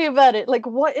scary about it. Like,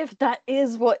 what if that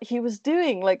is what he was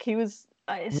doing? Like, he was.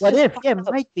 It's What just if? Yeah, fucked it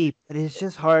up. might be, but it's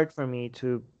just hard for me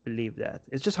to believe that.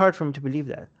 It's just hard for me to believe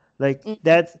that. Like Mm.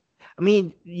 that's. I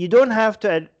mean, you don't have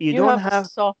to. You You don't have a have.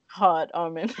 soft heart,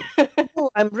 Armin. No,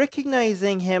 I'm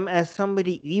recognizing him as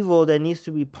somebody evil that needs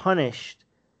to be punished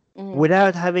Mhm.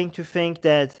 without having to think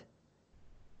that,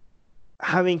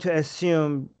 having to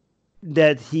assume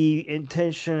that he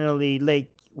intentionally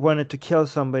like wanted to kill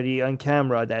somebody on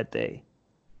camera that day.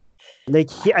 Like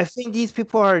I think these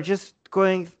people are just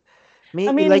going I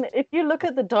maybe like mean, if you look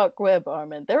at the dark web,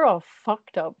 Armin, there are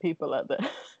fucked up people out there.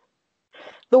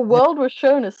 The world was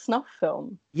shown as snuff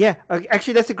film. yeah,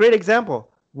 actually that's a great example.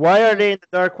 Why are Mm. they in the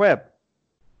dark web?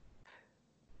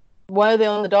 Why are they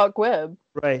on the dark web?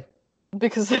 Right.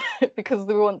 Because because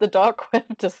they want the dark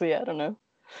web to see. I don't know.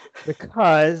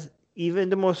 Because even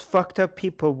the most fucked up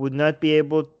people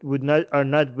are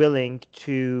not willing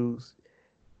to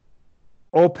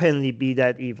openly be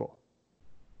that evil.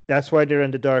 That's why they're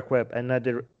in the dark web and not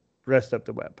the rest of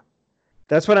the web.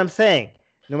 That's what I'm saying.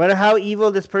 No matter how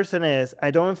evil this person is,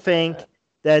 I don't think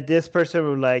that this person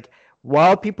will like,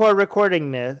 while people are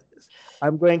recording this,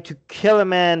 I'm going to kill a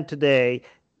man today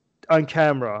on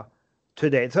camera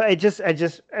today. So I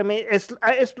mean,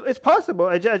 it's possible.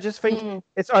 I just think Mm.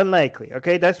 it's unlikely.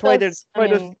 Okay, that's why That's. I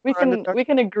those mean, people are on the dark. we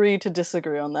can agree to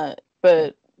disagree on that,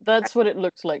 but that's what it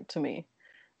looks like to me.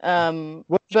 Well,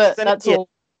 he's But an that's idiot. all.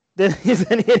 Then he's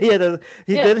an idiot.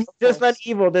 Yeah, He's of just not course.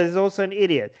 evil. That he's also an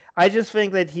idiot. I just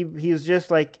think that he's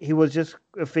just like he was just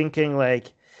thinking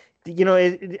like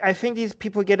I think these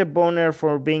people get a boner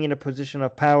for being in a position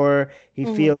of power. He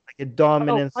Mhm. feels like a Oh,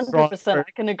 dominant, strong 100%. person.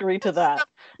 I can agree to that.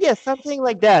 Yeah, something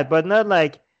like that, but not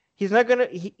like he's not gonna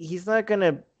he's not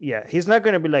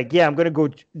gonna be like, yeah, I'm gonna go.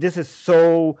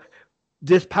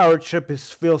 This power trip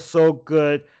feels so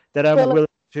good that I'm But like, willing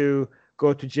to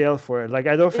go to jail for it. Like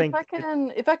I don't if think I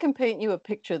can, if I can paint you a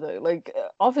picture though, like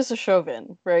Officer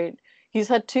Chauvin, right? He's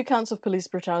had 2 counts of police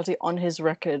brutality on his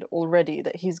record already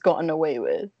that he's gotten away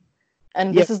with,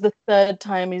 and yeah, this is the third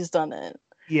time he's done it.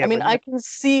 I yeah, mean, but I can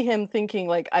see him thinking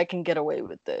like I can get away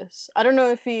with this. I don't know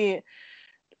if he,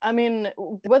 I mean,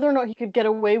 whether or not he could get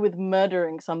away with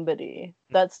murdering somebody,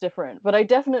 that's different. But I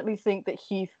definitely think that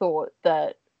he thought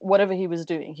that whatever he was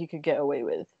doing, he could get away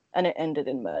with, and it ended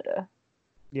in murder.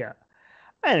 yeah.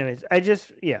 Anyways,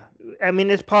 I mean,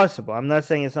 it's possible. I'm not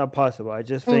saying it's not possible. I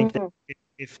just think that Mhm.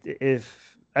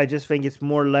 if I just think it's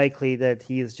more likely that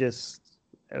he is just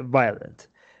violent,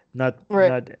 not Right.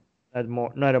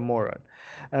 not not a moron.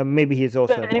 Maybe he's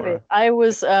also But a anyway, moron. I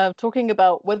was talking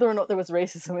about whether or not there was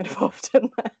racism involved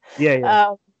in that. Yeah, yeah,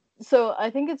 Um, so I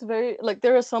think it's very like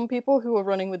there are some people who are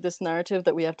running with this narrative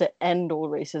that we have to end all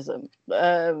racism.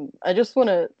 I just want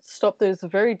to stop those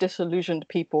very disillusioned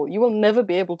people. You will never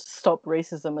be able to stop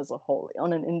racism as a whole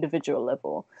on an individual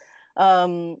level,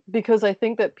 because I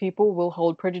think that people will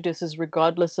hold prejudices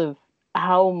regardless of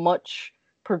how much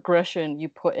progression you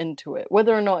put into it.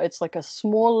 Whether or not it's like a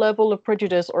small level of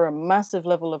prejudice or a massive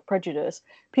level of prejudice,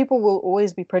 people will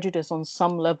always be prejudiced on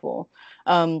some level,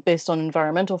 based on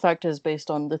environmental factors, based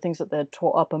on the things that they're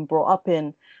taught up and brought up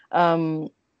in. Um,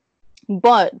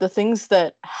 but the things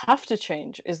that have to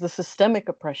change is the systemic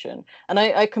oppression. And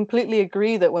I completely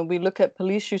agree that when we look at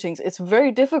police shootings, it's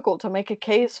very difficult to make a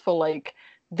case for like,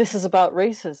 this is about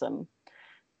racism.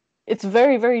 It's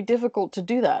very, very difficult to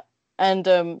do that. And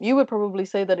you would probably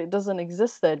say that it doesn't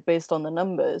exist there based on the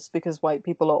numbers because white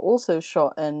people are also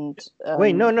shot and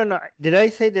Wait, no, no, no. Did I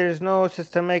say there is no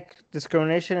systemic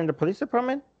discrimination in the police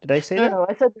department? Did I say no, that? no,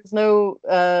 I said there's no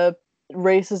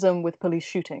racism with police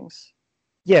shootings.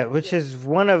 Yeah, which is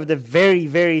one of the very,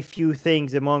 very few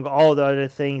things among all the other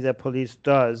things that police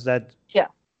does that Yeah.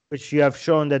 which you have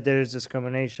shown that there is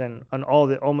discrimination on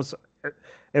almost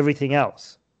everything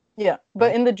else, Yeah, but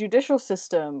right? in the judicial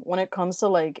system, when it comes to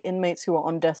like inmates who are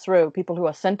on death row, people who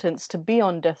are sentenced to be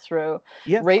on death row,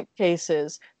 Yeah, rape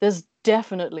cases, there's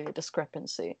definitely a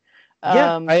discrepancy.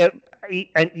 yeah. Um,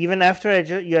 And even after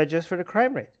you adjust for the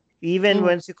crime rate, even mhm,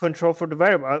 once you control for the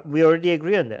variable, we already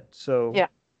agree on that. So yeah,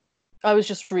 I was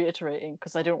just reiterating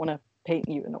because I don't want to paint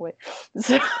you in a way.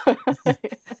 So,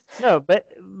 no,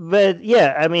 but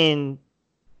yeah, I mean,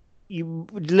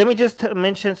 let me just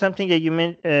mention something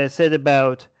that said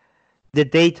about the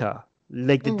data.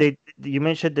 Like mhm, you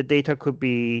mentioned the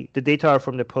data are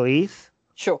from the police.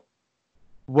 sure.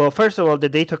 Well, first of all, the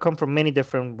data come from many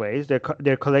different ways.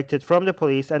 They're collected from the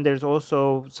police, and there's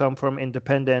also some from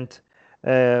independent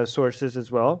sources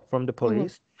as well from the Hmm.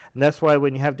 police. And that's why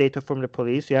when you have data from the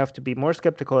police, you have to be more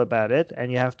skeptical about it,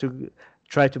 and you have to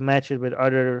try to match it with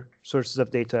other sources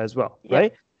of data as well, Yeah.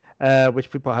 right? Which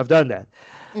people have done that.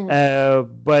 Hmm.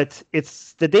 But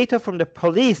it's the data from the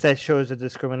police that shows the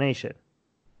discrimination.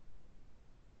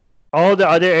 All the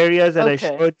other areas that I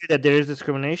Okay. showed you that there is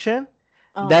discrimination,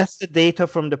 Uh, that's the data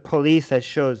from the police that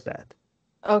shows that.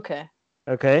 okay.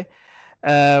 Okay.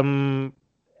 Um,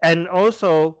 and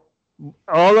also,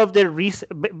 all of the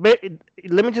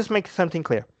let me just make something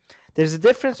clear. There's a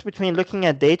difference between looking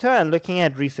at data and looking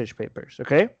at research papers.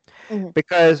 Okay. Hmm.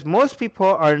 Because most people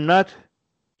are not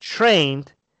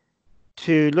trained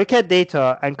to look at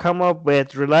data and come up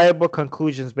with reliable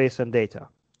conclusions based on data.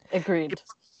 Agreed.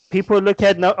 People look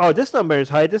at now, oh, this number is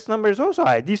high, this number is also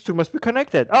high. These two must be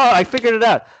connected. Oh, I figured it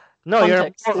out. No, you're a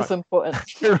Context moron. is important.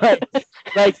 Right.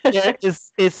 Like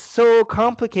it's so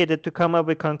complicated to come up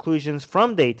with conclusions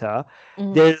from data.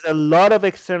 Hmm. There's a lot of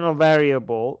external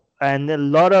variable and a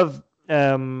lot of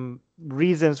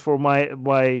reasons for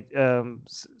why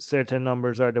certain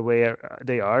numbers are the way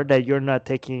they are that you're not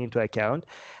taking into account,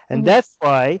 and Hmm. that's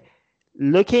why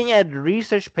looking at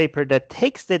research paper that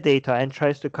takes the data and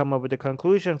tries to come up with a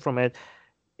conclusion from it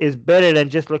is better than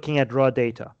just looking at raw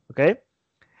data. Okay,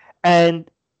 and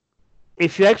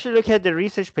if you actually look at the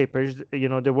research papers,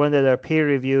 the one that are peer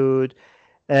reviewed,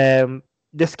 um,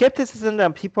 the skepticism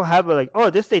that people have are like, oh,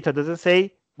 this data doesn't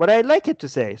say what I'd like it to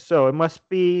say, so it must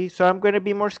be. So I'm going to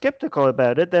be more skeptical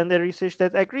about it than the research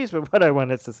that agrees with what I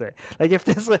want it to say. Like if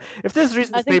this I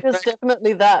research think paper, there's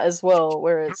definitely that as well,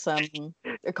 where it's a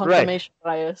right, confirmation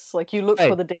bias. Like you look for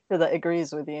right. the data that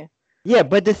agrees with you. Yeah,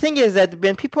 but the thing is that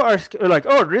when people are like,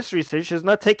 "Oh, this research is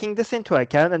not taking this into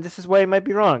account, and this is why it might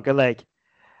be wrong," like,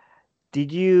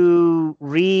 did you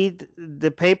read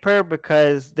the paper?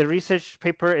 Because the research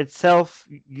paper itself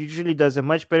usually does a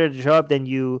much better job than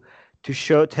you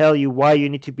to tell you why you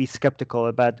need to be skeptical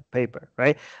about the paper,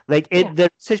 right? Like Yeah. the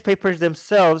research papers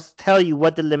themselves tell you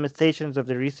what the limitations of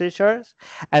the research are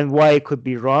and why it could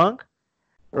be wrong,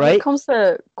 When it right? comes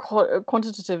to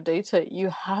quantitative data, you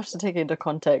have to take into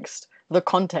context the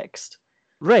context.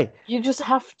 Right. You just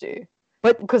have to,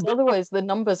 But because otherwise the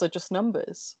numbers are just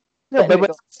numbers. no, But but anyway,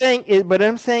 go what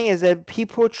I'm saying is that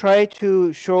people try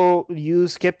to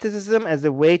use skepticism as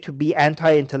a way to be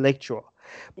anti-intellectual.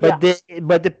 on. Yeah.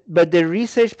 But the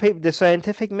research paper, the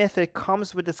scientific method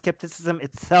comes with the skepticism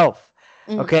itself.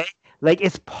 Mm, Okay? Like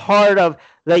it's part of,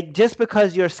 like, just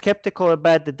because you're skeptical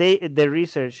about the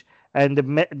research and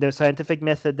the scientific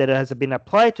method that has been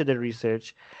applied to the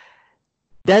research,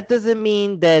 that doesn't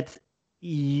mean that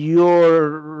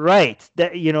you're right,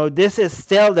 that this is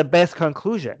still the best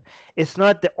conclusion. It's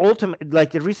not the ultimate,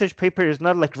 like the research paper is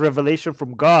not like revelation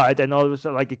from God and all of a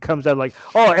sudden like it comes out like,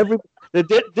 oh,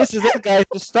 this is it, guys,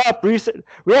 to stop research,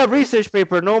 we have research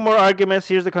paper, no more arguments,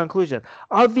 here's the conclusion.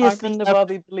 Obviously Armin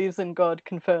Nababi believes in God,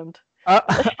 confirmed. uh,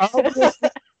 obviously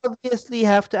obviously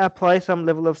have to apply some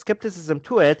level of skepticism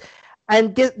to it,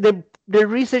 and the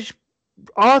research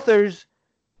authors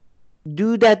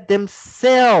do that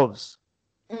themselves.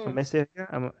 Am I Mm, still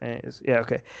here? Yeah,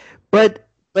 okay. But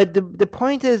the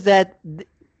point is that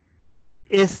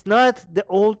it's not the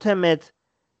ultimate.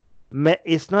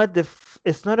 It's not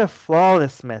a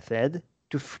flawless method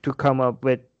to come up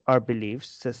with our belief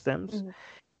systems. mm.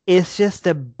 It's just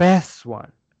the best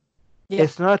one. Yeah.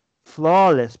 It's not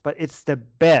flawless, but it's the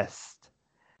best,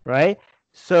 right?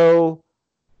 So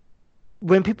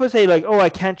when people say like, "Oh, I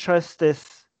can't trust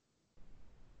this,"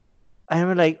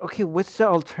 I'm like, "Okay, what's the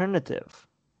alternative?"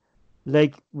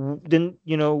 Like then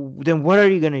what are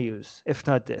you going to use if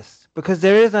not this? Because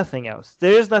there is nothing else,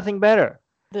 there is nothing better.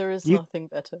 There is you nothing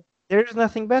better. there is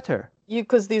nothing better.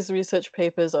 Because these research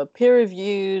papers are peer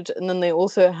reviewed, and then they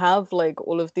also have like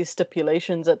all of these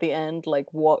stipulations at the end,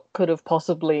 like what could have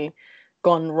possibly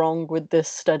gone wrong with this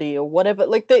study or whatever.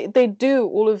 Like they do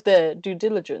all of their due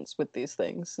diligence with these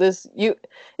things. There's you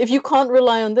If you can't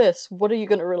rely on this, what are you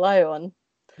going to rely on?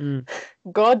 Mm.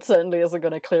 God certainly isn't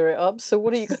going to clear it up, so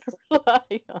what are you going to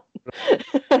rely on?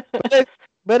 but, I,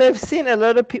 but I've seen a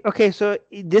lot of people. Okay, so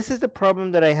this is the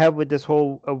problem that I have with this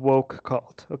whole woke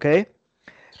cult, okay? Okay,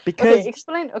 Because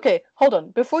explain. Okay, hold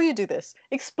on. Before you do this,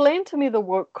 explain to me the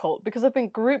woke cult because I've been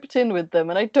grouped in with them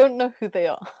and I don't know who they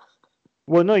are.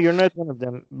 well, no, you're not one of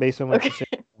them based on what you Okay,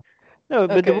 said. No,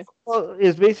 but the okay. woke cult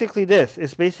is basically this.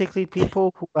 It's basically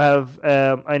people who have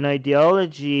an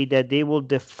ideology that they will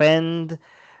defend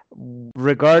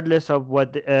regardless of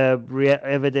what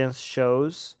evidence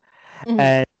shows, Hmm.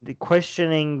 and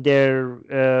questioning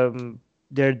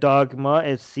their dogma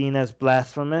is seen as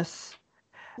blasphemous.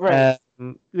 Right.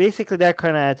 Basically that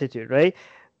kind of attitude, right?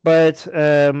 But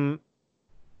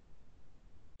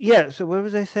yeah. So what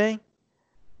was I saying?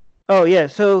 Oh yeah.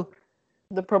 So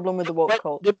The problem with the woke but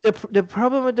cult. the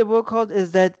problem with the book cult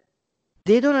is that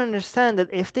they don't understand that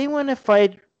if they want to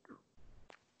fight,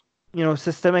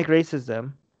 systemic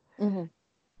racism, Hmm.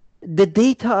 the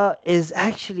data is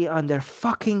actually on their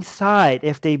fucking side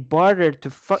if they bother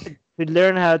to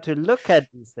learn how to look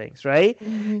at these things, right?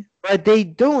 Hmm. But they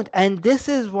don't, and this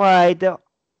is why the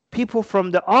people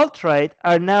from the alt-right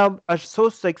are so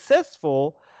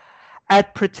successful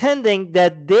at pretending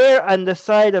that they're on the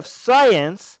side of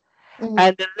science Hmm.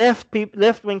 and the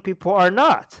left-wing people are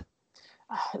not.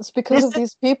 It's because This of is,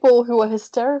 these people who are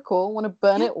hysterical, want to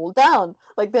burn yeah, it all down.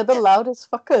 Like they're the loudest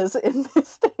fuckers in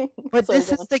this thing. but Sorry, this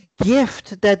go is on. the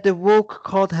gift that the woke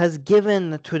cult has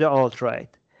given to the alt-right.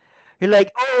 They're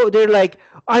like,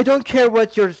 I don't care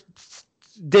what your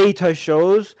data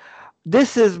shows.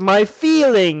 This is my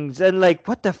feelings, and like,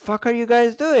 what the fuck are you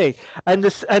guys doing? And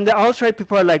the alt-right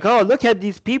people are like, oh, look at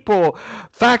these people.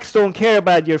 Facts don't care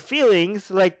about your feelings.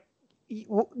 Like,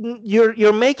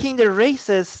 you're making the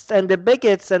racists and the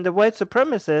bigots and the white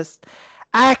supremacists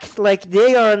act like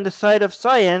they are on the side of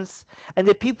science, and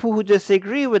the people who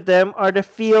disagree with them are the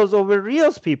feels over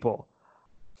reals people.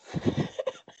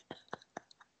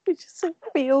 It just say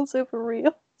feels over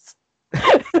real.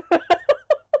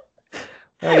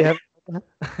 Oh, you have.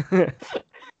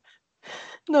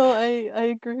 No, I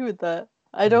agree with that.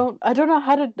 I don't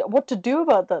know what to do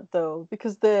about that though,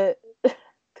 because they're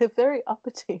very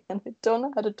uppity and I don't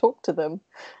know how to talk to them.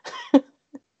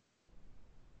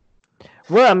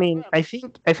 Well, I mean, I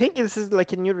think this is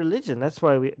like a new religion. That's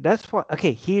why.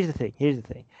 Okay, here's the thing. Here's the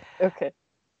thing. Okay.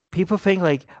 People think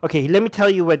like, okay, let me tell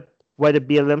you what a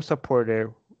BLM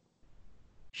supporter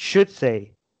should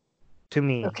say to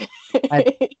me. Okay.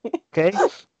 And, okay,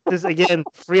 this is again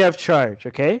free of charge.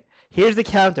 Okay, here's the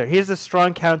counter. Here's a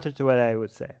strong counter to what I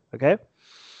would say. Okay.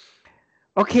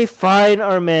 Okay, fine,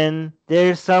 Armin.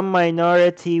 There's some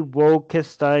minority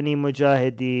Wokistani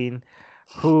Mujahideen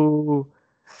who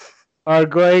are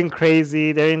going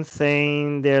crazy. They're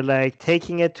insane. They're like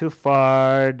taking it too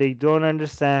far. They don't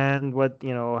understand what,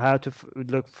 how to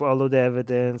follow the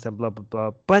evidence and blah, blah,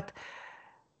 blah. But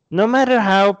no matter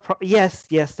how, yes,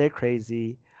 they're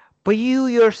crazy. But you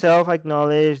yourself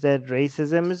acknowledge that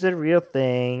racism is a real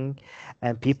thing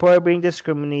and people are being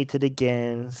discriminated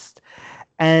against,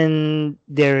 and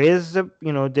there is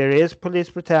police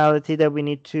brutality that we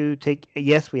need to take.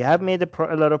 Yes, we have made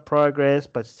a lot of progress,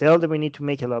 but still that we need to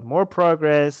make a lot more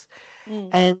progress. Mm.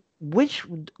 And which,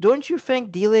 don't you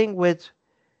think dealing with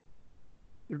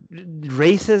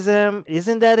racism,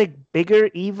 isn't that a bigger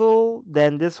evil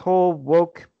than this whole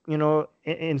woke,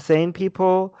 insane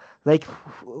people? Like,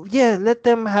 yeah, let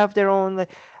them have their own,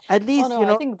 like, at Oh least, no,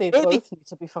 I think they maybe. both need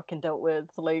to be fucking dealt with.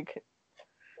 Like,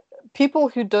 people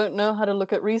who don't know how to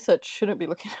look at research shouldn't be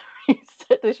looking at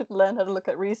research. They should learn how to look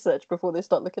at research before they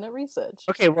start looking at research.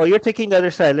 Okay, well, you're taking the other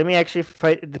side. Let me actually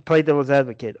play devil's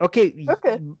advocate. Okay,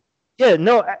 Okay. yeah,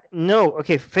 no, no.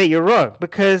 Okay, Faye, you're wrong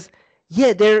because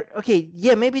yeah, they're okay.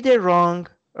 Yeah, maybe they're wrong.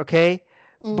 Okay,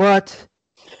 Mm. but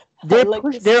I they're like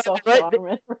push. this They're on the soft right.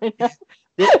 armor right now.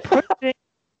 They're pushing.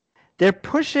 They're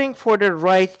pushing for the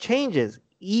right changes,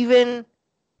 even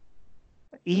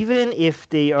if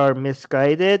they are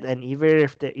misguided, and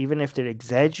even if they're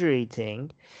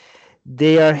exaggerating.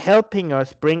 They are helping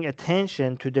us bring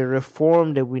attention to the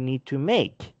reform that we need to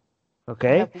make. I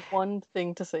have Okay. one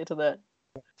thing to say to that.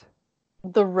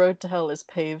 The road to hell is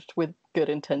paved with good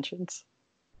intentions.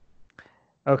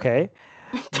 Okay.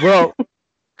 Well,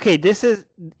 okay. This is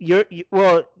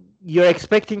well. You're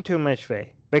expecting too much,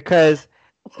 Faye, because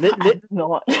I'm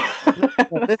not.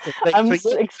 listen. Like, I'm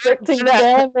so expecting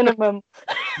bare minimum.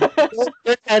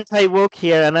 you're anti-woke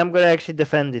here, and I'm gonna actually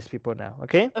defend these people now.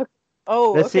 Okay.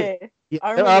 Oh, Let's see. okay. Yeah,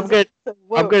 Armin is I'm gonna,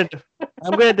 woke.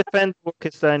 I'm gonna defend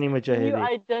Wokistani Can you Mujahideen.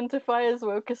 identify as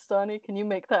Wokistani? Can you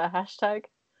make that a hashtag?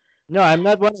 No, I'm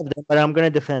not one of them, but I'm gonna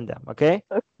defend them. Okay.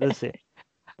 Let's see.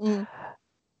 Mm.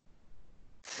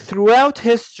 Throughout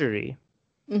history,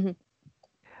 Hmm.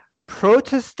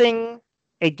 protesting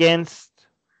against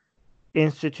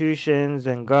institutions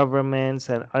and governments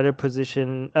and other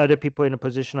people in a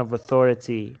position of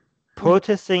authority, Hmm.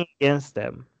 protesting against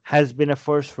them has been a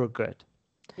force for good.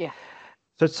 Yeah.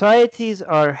 Societies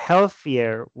are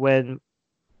healthier when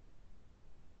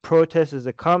protest is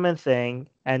a common thing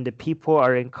and the people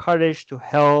are encouraged to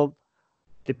hold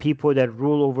the people that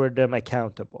rule over them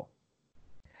accountable.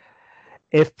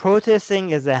 If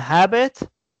protesting is a habit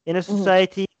in a Hmm.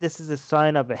 society, this is a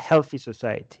sign of a healthy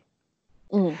society.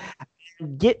 Hmm.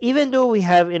 Even though we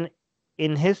have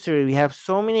in history, we have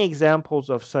so many examples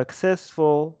of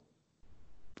successful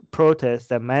protests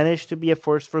that managed to be a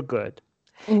force for good.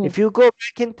 Hmm. If you go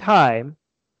back in time,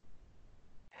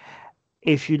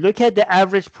 if you look at the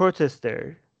average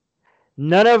protester,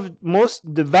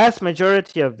 the vast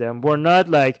majority of them were not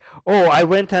like, oh, I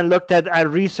went and looked at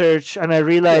research and I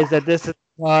realized Yeah. that this is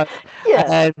not, Yeah.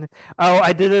 and oh,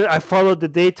 I did it, I followed the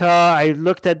data, I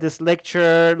looked at this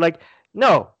lecture. Like,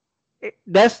 no,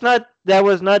 that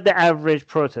was not the average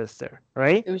protester,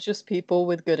 right? It was just people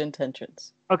with good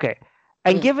intentions. Okay.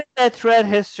 And Mm. given that throughout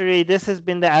history, this has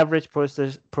been the average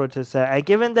protester, and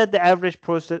given that the average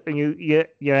protest,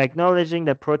 you're acknowledging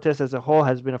that protest as a whole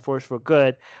has been a force for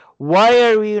good, why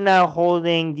are we now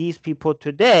holding these people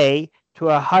today to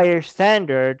a higher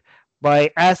standard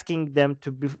by asking them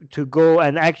to go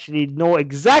and actually know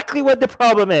exactly what the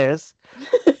problem is,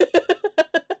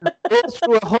 go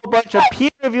through a whole bunch of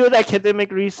peer-reviewed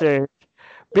academic research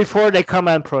before they come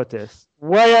and protest?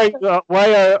 Why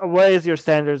is your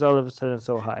standards all of a sudden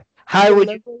so high? How would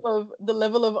you? The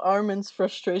level of Armin's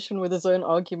frustration with his own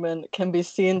argument can be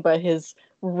seen by his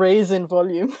raise in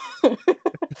volume.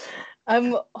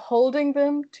 I'm holding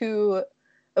them to.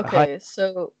 High, Okay,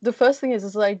 so the first thing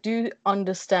is I do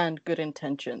understand good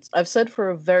intentions. I've said for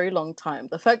a very long time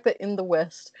the fact that in the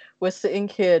West we're sitting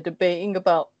here debating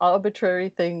about arbitrary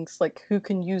things like who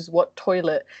can use what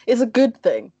toilet is a good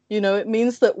thing. You know, it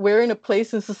means that we're in a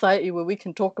place in society where we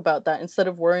can talk about that instead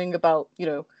of worrying about,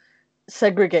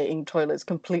 segregating toilets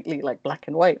completely like black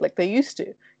and white like they used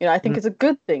to. I think it's a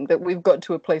good thing that we've got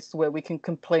to a place where we can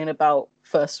complain about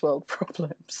first world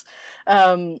problems.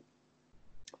 Um,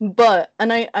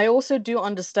 and I also do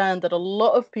understand that a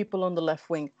lot of people on the left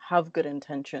wing have good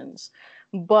intentions,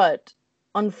 but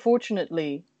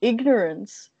unfortunately,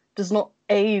 ignorance does not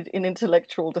aid in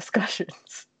intellectual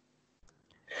discussions.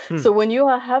 So when you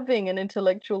are having an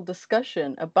intellectual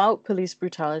discussion about police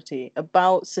brutality,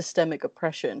 about systemic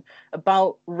oppression,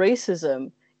 about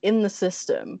racism in the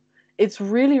system, it's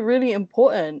really, really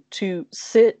important to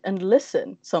sit and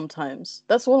listen sometimes.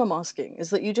 That's all I'm asking, is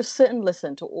that you just sit and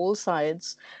listen to all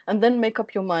sides and then make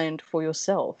up your mind for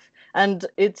yourself. And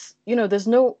it's,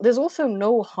 there's also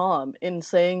no harm in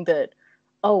saying that,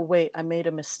 oh, wait, I made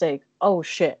a mistake. Oh,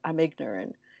 shit, I'm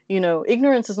ignorant.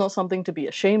 Ignorance is not something to be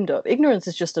ashamed of. Ignorance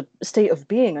is just a state of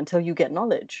being until you get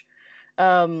knowledge.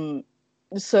 Um,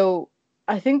 so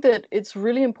I think that it's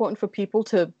really important for people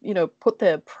to, put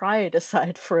their pride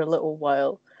aside for a little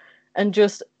while and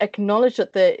just acknowledge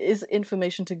that there is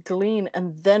information to glean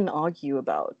and then argue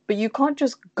about. But you can't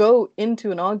just go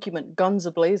into an argument guns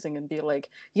a-blazing and be like,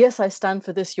 yes, I stand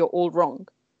for this, you're all wrong,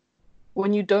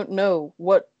 when you don't know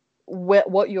what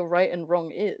your right and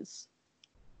wrong is.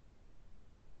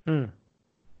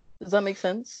 Does that make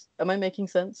sense? Am I making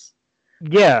sense?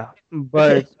 Yeah,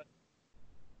 Okay.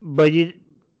 but you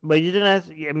didn't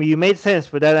answer. I mean, you made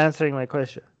sense without answering my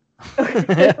question.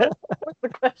 Okay, what's the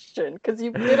question? Because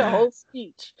you did a whole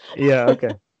speech. Yeah.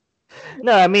 Okay.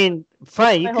 No, I mean,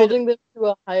 fine. Am You I could. holding them to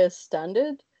a higher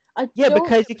standard? I Yeah,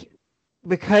 don't.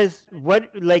 because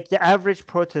what, like, the average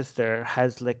protester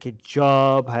has like a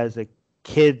job, has a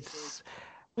kids,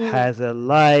 has a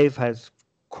life, has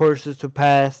courses to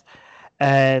pass,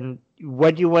 and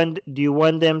what do you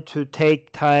want them to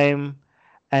take time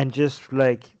and just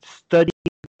like study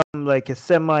like a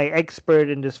semi-expert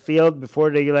in this field before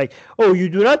they like, oh, you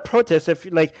do not protest if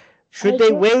like, should I they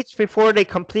don't. wait before they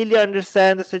completely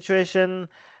understand the situation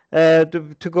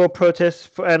to go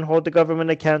protest and hold the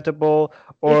government accountable?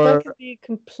 If I Or could be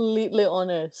completely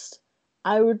honest,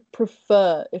 I would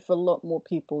prefer if a lot more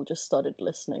people just started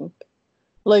listening.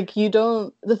 Like, you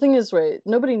don't. The thing is, right?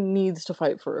 Nobody needs to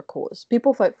fight for a cause.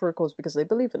 People fight for a cause because they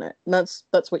believe in it, and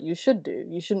that's what you should do.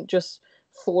 You shouldn't just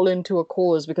fall into a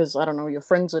cause because, I don't know, your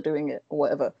friends are doing it or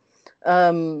whatever.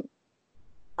 Um,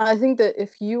 I think that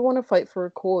if you want to fight for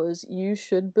a cause, you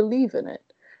should believe in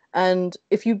it. And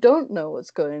if you don't know what's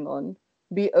going on,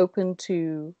 be open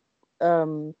to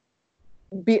um,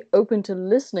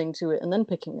 listening to it and then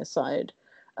picking a side.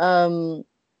 Um,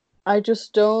 I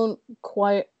just don't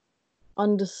quite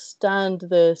understand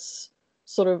this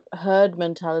sort of herd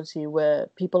mentality where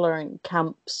people are in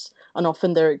camps, and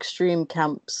often they're extreme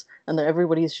camps, and that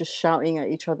everybody's just shouting at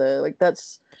each other. Like,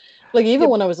 that's like, yeah, even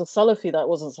when I was a Salafi, that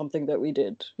wasn't something that we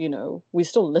did. We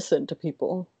still listened to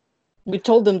people. We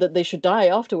told them that they should die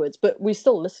afterwards, but we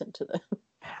still listened to them.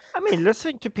 I mean,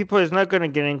 listening to people is not going to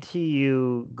guarantee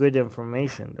you good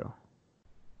information, though.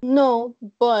 No,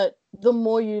 but the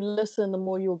more you listen, the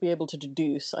more you'll be able to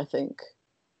deduce, I think.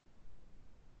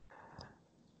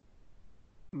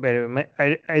 But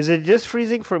is it just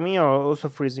freezing for me or also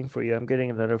freezing for you? I'm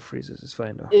getting a lot of freezes. It's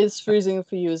fine though. It's freezing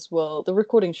for you as well. The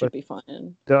recording should But be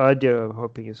fine. the audio, I'm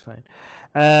hoping, is fine.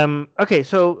 Okay,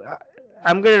 so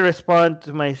I'm gonna respond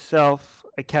to myself.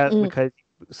 I can't Mm. because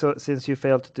since you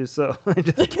failed to do so.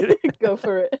 Just kidding. Go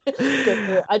for it. Go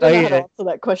for it. I don't know how to Okay, answer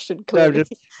that question no, clearly.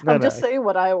 no, I'm just no. saying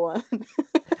what I want.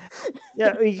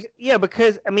 Yeah, yeah,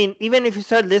 because I mean, even if you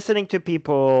start listening to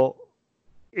people,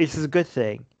 it's a good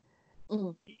thing.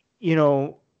 Mm. You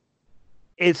know,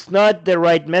 it's not the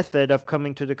right method of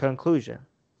coming to the conclusion.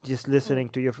 Just listening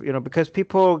to because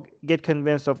people get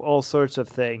convinced of all sorts of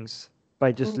things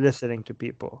by just Mm. listening to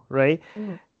people, right?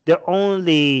 Mm. The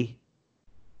only,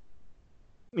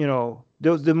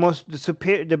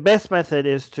 the best method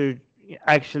is to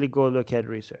actually go look at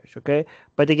research, okay?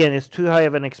 But again, it's too high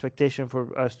of an expectation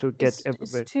for us to get It's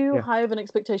everybody. too Yeah, high of an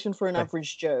expectation for an right,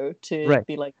 average Joe to right,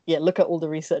 be like, yeah, look at all the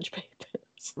research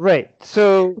papers. right.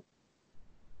 So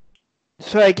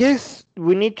I guess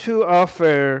we need to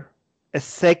offer a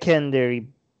secondary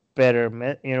better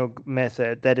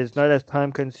method that is not as time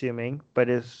consuming but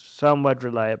is somewhat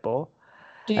reliable.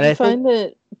 Do And you I think, find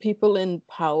that people in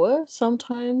power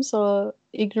sometimes are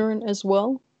ignorant as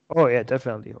well? oh yeah,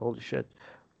 definitely, holy shit.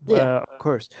 Yeah. Of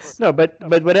course. No, but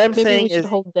what I'm Maybe we saying should is,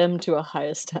 hold them to a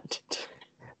higher standard.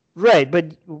 right,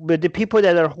 but the people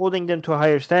that are holding them to a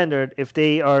higher standard, if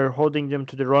they are holding them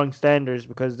to the wrong standards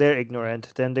because they're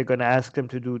ignorant, then they're going to ask them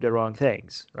to do the wrong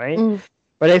things, right? Mm.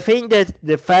 But I think that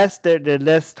the faster, the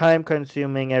less time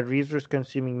consuming and resource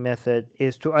consuming method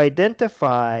is to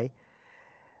identify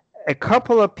a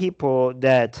couple of people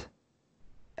that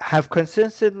have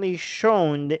consistently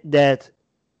shown that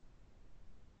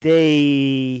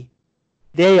they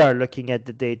they are looking at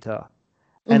the data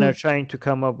and are Mm-hmm. trying to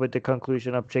come up with the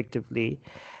conclusion objectively,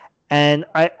 and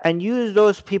use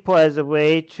those people as a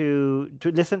way to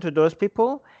listen to those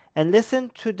people and listen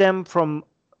to them from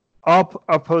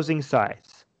opposing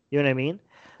sides. You know what I mean?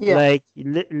 Yeah. Like,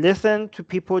 listen to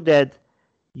people that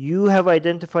you have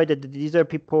identified that these are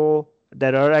people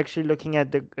that are actually looking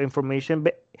at the information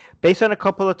based on a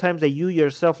couple of times that you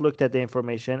yourself looked at the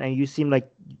information, and you seem like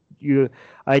you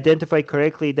identified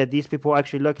correctly that these people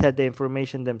actually looked at the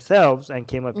information themselves and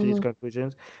came up to these Mm-hmm.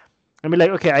 conclusions. And be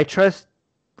like, okay, I trust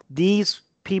these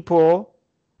people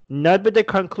not with their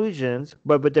conclusions,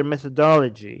 but with their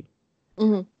methodology.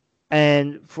 Mm-hmm.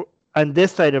 And on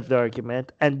this side of the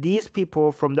argument, and these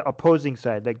people from the opposing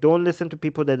side, like, don't listen to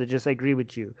people that just agree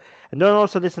with you, and don't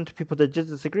also listen to people that just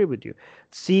disagree with you.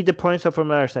 See the points of from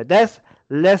the other side. That's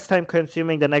less time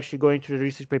consuming than actually going to the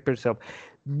research paper itself.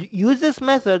 Use this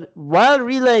method while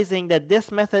realizing that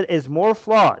this method is more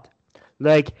flawed.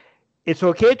 Like, it's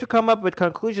okay to come up with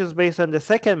conclusions based on the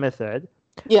second method,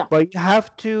 Yeah. but you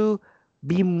have to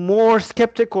be more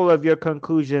skeptical of your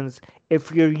conclusions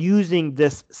if you're using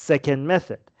this second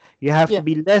method. You have to Yeah.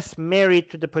 be less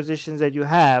married to the positions that you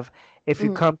have if you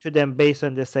Mm-hmm. come to them based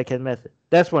on the second method.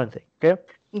 That's one thing. Okay.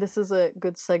 This is a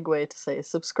good segue to say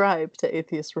subscribe to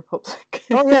Atheist Republic.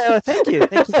 Oh yeah, thank you,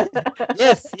 thank you.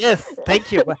 Yes, yes,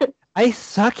 thank you. But I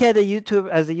suck at as a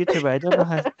YouTuber. I don't know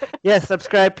how. Yes,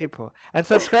 subscribe, people, and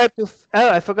subscribe to. Oh,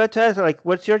 I forgot to ask. Like,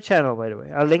 what's your channel, by the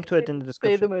way? I'll link to it in the Say the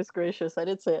description. most gracious. I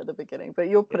did say it at the beginning, but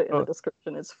you'll put it in the Oh,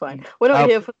 description. It's fine. We're not I'll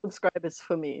here for subscribers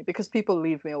for me because people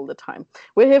leave me all the time.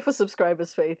 We're here for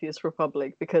subscribers for Atheist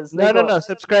Republic because they No, no, got no.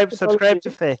 Subscribe methodology.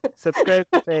 to Faye. Subscribe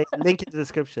to Faye. Link in the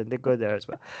description. They go there as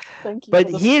well. Thank you But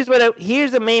for the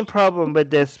here's the main problem with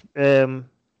this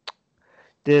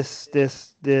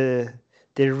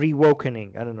the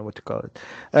rewokening. I don't know what to call it.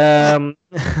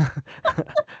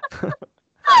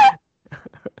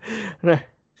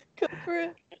 Go for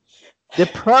it. The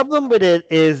problem with it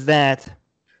is that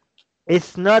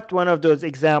it's not one of those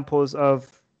examples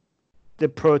of the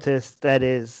protest that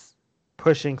is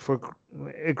pushing for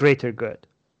a greater good,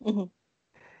 Mm-hmm.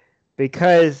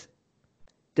 because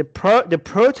the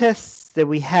protests that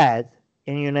we had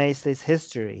in United States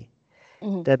history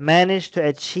Mm-hmm. that managed to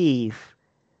achieve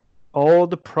all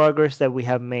the progress that we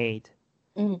have made,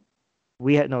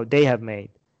 Mm-hmm. they have made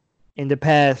in the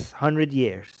past 100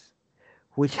 years,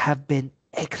 which have been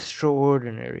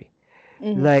extraordinary.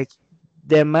 Mm-hmm. Like,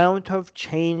 the amount of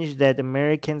change that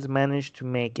Americans managed to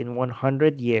make in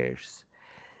 100 years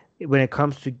when it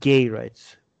comes to gay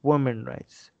rights, women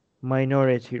rights,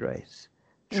 minority rights,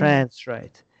 Mm-hmm. trans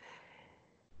rights.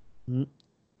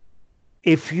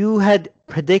 If you had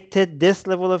predicted this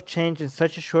level of change in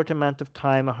such a short amount of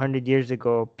time 100 years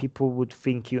ago, people would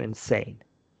think you insane.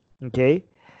 Okay?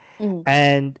 Mm-hmm.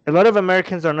 And a lot of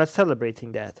Americans are not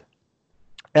celebrating that.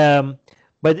 Um,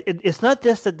 but it's not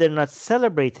just that they're not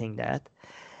celebrating that.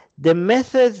 The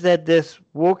methods that this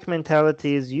woke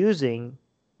mentality is using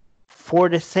for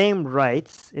the same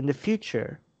rights in the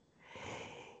future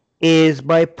is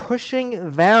by pushing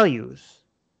values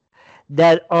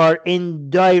that are in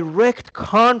direct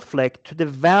conflict to the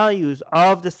values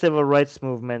of the civil rights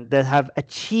movement that have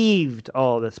achieved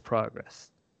all this progress.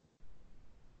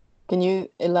 Can you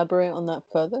elaborate on that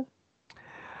further?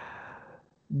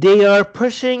 They are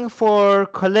pushing for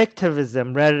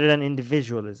collectivism rather than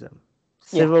individualism.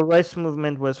 Yeah. Civil rights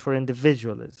movement was for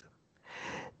individualism.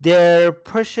 They're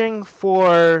pushing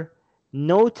for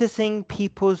noticing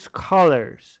people's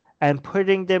colors and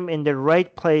putting them in the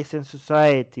right place in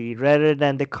society rather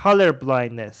than the color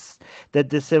blindness that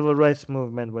the civil rights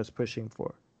movement was pushing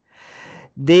for.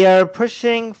 They are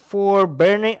pushing for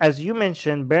burning, as you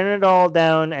mentioned, burn it all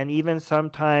down, and even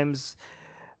sometimes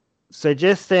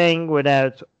suggesting,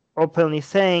 without openly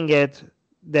saying it,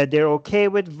 that they're okay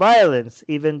with violence,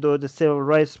 even though the civil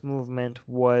rights movement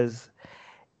was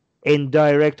in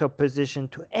direct opposition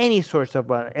to any source of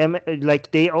violence.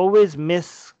 Like, they always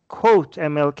misquote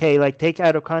MLK, like take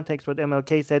out of context what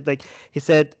MLK said. Like, he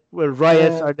said, well,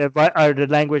 riots are the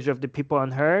language of the people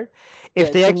unheard. Yeah,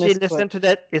 If they it's a actually misquote. listen to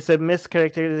that, it's a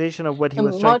mischaracterization of what he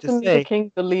was And trying to Martin Luther say.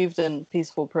 King believed in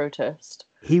peaceful protest.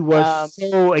 He was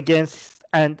so against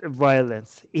and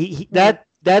violence. Mm.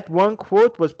 That one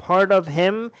quote was part of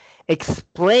him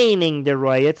explaining the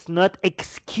riots, not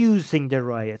excusing the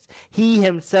riots. He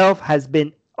himself has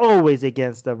been always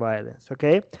against the violence.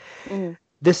 Okay, Mm.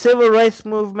 the civil rights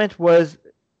movement was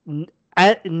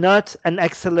not an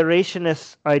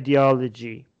accelerationist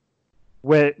ideology,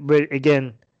 where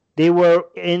again they were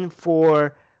in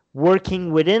for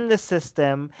working within the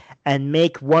system and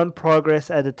make one progress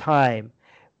at a time,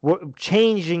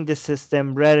 changing the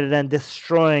system rather than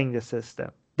destroying the system.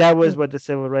 That was Mm. what the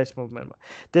civil rights movement was.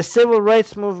 The civil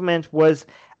rights movement was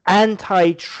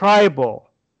anti-tribal.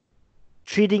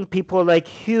 treating people like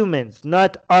humans,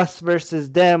 not us versus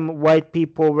them, white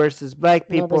people versus black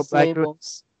Not people, as black people.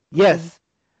 labels. Mm-hmm. Yes,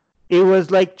 it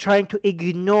was like trying to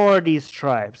ignore these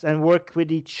tribes and work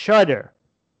with each other.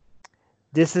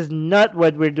 This is not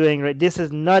what we're doing, right? This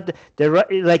is not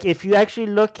like, if you actually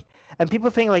look, and people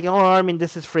think like, oh, Armin,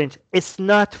 this is fringe. It's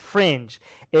not fringe.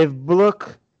 If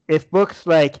books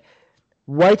like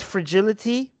White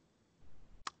Fragility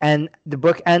and the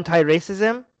book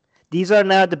Anti-Racism, these are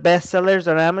now the bestsellers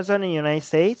on Amazon in the United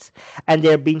States, and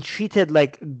they're being treated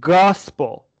like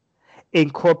gospel in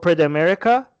corporate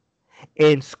America,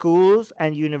 in schools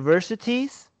and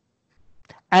universities,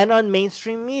 and on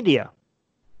mainstream media.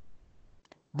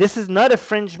 This is not a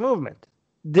fringe movement.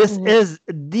 This Mm-hmm. is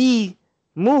the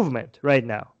movement right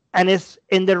now, and it's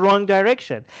in the wrong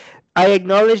direction. I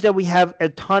acknowledge that we have a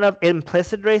ton of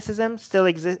implicit racism still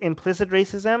exists, implicit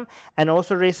racism, and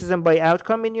also racism by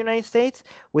outcome in the United States.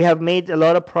 We have made a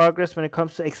lot of progress when it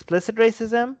comes to explicit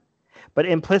racism, but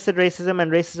implicit racism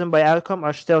and racism by outcome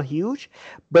are still huge.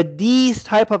 But these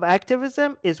type of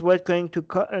activism is what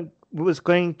was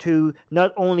going to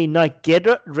not only not get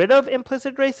rid of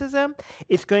implicit racism,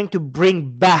 it's going to bring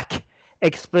back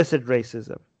explicit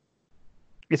racism.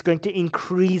 It's going to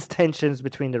increase tensions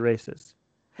between the races.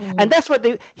 Mm-hmm. And that's what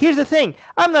here's the thing.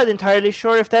 I'm not entirely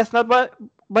sure if that's not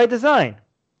by design.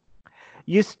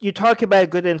 You talk about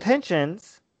good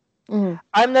intentions. Mm-hmm.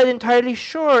 I'm not entirely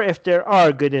sure if there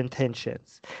are good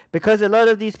intentions, because a lot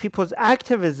of these people's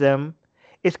activism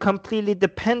is completely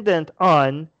dependent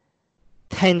on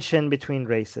tension between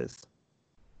races.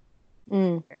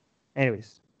 Mm.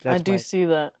 Anyways, I that's do my see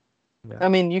that. yeah. I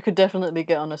mean, you could definitely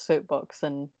get on a soapbox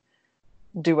and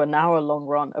do an hour-long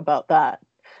rant about that,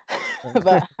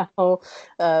 about how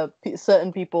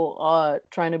certain people are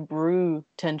trying to brew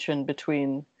tension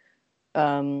between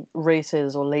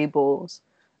races or labels.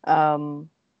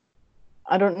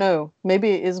 I don't know.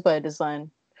 Maybe it is by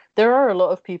design. There are a lot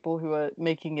of people who are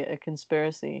making it a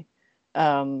conspiracy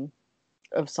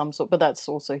of some sort, but that's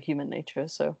also human nature.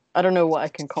 So I don't know what I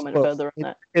can comment Well, further on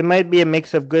that. it might be a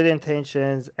mix of good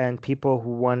intentions and people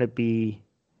who want to be,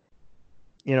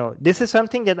 this is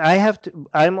something that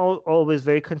I'm always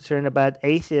very concerned about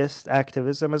atheist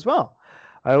activism as well.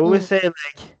 I always Mm. say,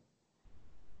 like,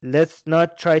 let's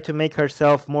not try to make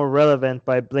ourselves more relevant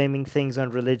by blaming things on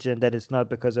religion that is not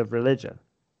because of religion,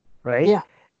 right? Yeah,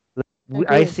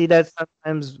 I agree. see that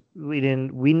sometimes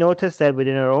we notice that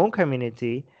within our own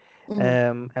community,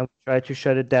 Mm. and we try to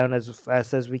shut it down as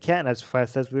fast as we can, as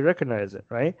fast as we recognize it,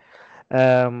 right?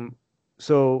 Um,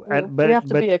 so, We have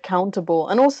to but be accountable,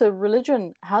 and also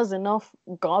religion has enough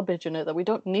garbage in it that we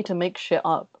don't need to make shit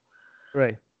up.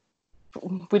 right.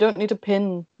 We don't need to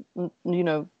pin,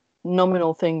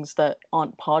 nominal things that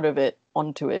aren't part of it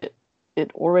onto it.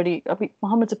 It already. I mean,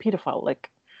 Muhammad's a pedophile. Like,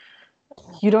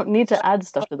 you don't need to add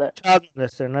stuff to that. Child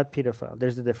molester, not pedophile.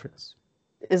 There's a difference.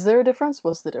 Is there a difference?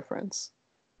 What's the difference?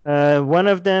 One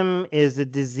of them is a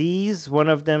disease. One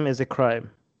of them is a crime.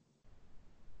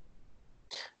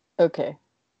 Okay.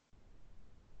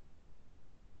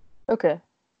 Okay.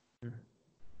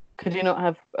 Could you not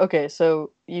have? Okay,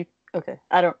 so you. Okay,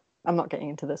 I'm not getting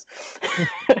into this.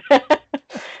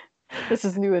 This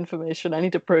is new information. I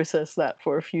need to process that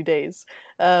for a few days.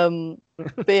 But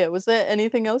yeah, was there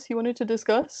anything else you wanted to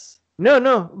discuss?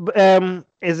 No.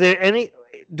 Is there any?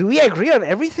 Do we agree on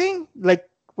everything? Like,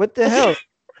 what the hell?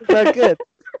 Is that good?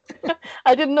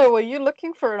 I didn't know. Were you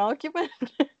looking for an argument?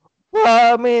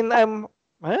 Well, I mean, I don't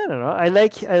know. I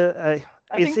like.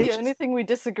 I think the only thing we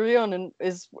disagree on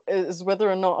is whether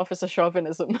or not officer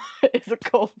chauvinism is a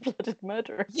cold-blooded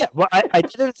murder. Yeah. Well, I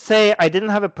didn't say I didn't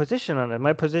have a position on it.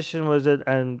 My position was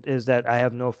that I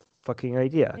have no fucking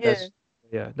idea.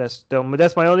 Yeah.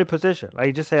 That's my only position.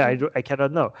 I just say I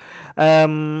cannot know.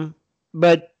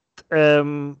 But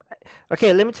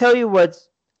okay. Let me tell you what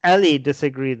Ali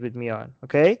disagreed with me on.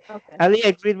 Okay. Okay. Ali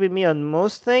agreed with me on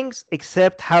most things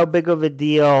except how big of a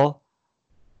deal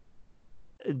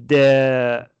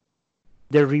the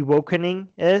reawakening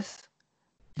is.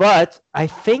 But I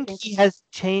think he has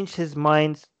changed his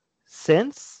mind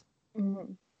since.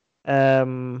 Mhm.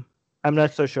 I'm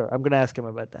not so sure. I'm gonna ask him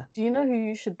about that. Do you know who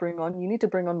you should bring on? You need to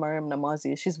bring on Mariam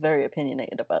Namazi. She's very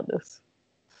opinionated about this.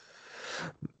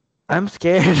 I'm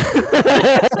scared.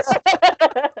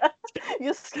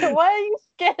 Why are you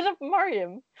scared of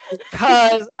Mariam?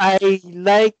 Because I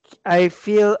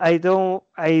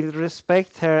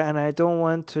respect her and I don't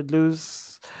want to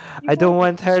lose. I don't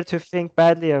want her to think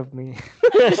badly of me.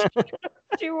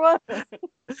 She was.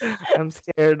 I'm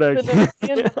scared. But no,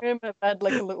 she and Mariam have had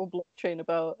like a little blockchain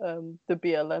about the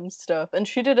BLM stuff, and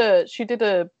she did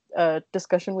a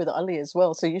discussion with Ali as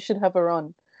well. So you should have her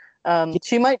on.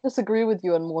 She might disagree with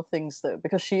you on more things though,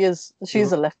 because she's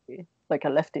a lefty, like a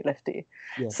lefty.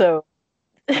 Yeah. So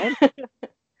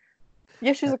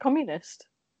yeah, she's a communist.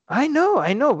 I know.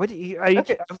 What are you?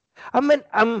 Okay.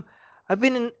 I've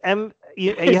been in.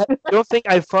 You don't think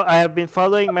I have been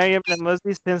following Mariam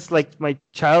Namazi since like my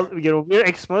child. We're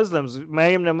ex-Muslims.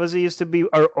 Mariam Namazi used to be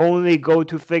our only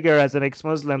go-to figure as an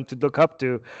ex-Muslim to look up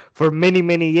to for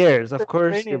many years. Of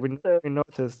course, Iranian, we so.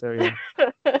 noticed her. Yeah.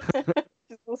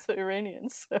 She's also Iranian,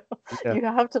 so Yeah. you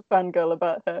have to fangirl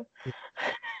about her.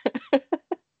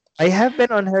 I have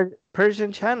been on her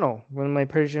Persian channel when my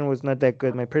Persian was not that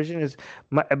good. My Persian is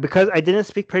because I didn't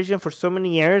speak Persian for so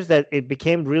many years that it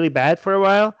became really bad for a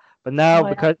while. But now Oh, I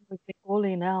am because with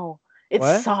Bengali now. It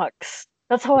what? sucks.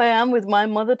 That's how I am with my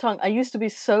mother tongue. I used to be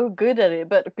so good at it,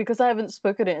 but because I haven't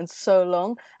spoken it in so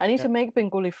long, I need Yeah. to make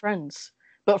Bengali friends,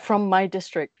 but from my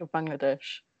district of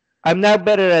Bangladesh. I'm now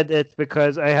better at it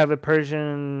because I have a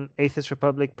Persian Atheist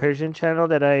Republic Persian channel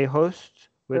that I host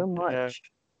with. So much.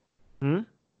 Hmm?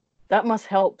 That must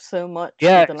help so much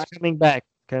Yeah, with the it's language.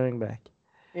 coming back.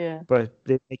 Yeah. But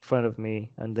they make fun of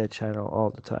me on that channel all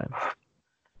the time.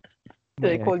 Do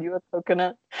they My call you a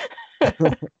coconut?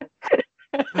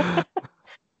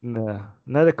 No,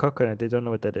 not a coconut. They don't know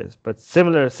what that is, but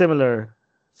similar,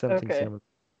 something Okay. similar.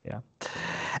 Yeah.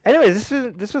 Anyways,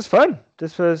 this was fun.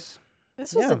 This was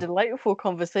This was a yeah, delightful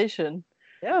conversation.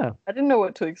 yeah, I didn't know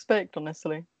what to expect,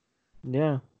 honestly.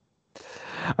 yeah.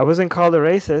 I wasn't called a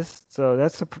racist, so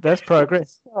that's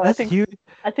progress. So That's huge.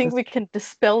 I think That's, we can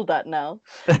dispel that now.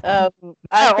 yeah,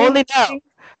 only now. You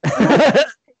know what?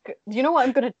 You know what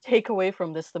I'm going to take away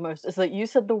from this the most is that you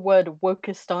said the word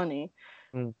Wokistani.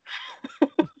 Mm.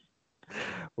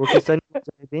 Pakistan,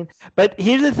 but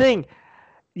here's the thing.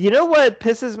 You know what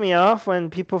pisses me off when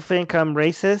people think I'm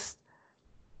racist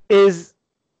is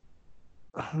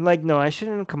like, no, I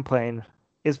shouldn't complain.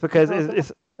 It's because No,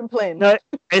 it's complain. no,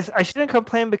 I shouldn't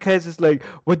complain because it's like,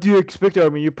 what do you expect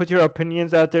of me? You put your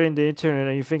opinions out there in the internet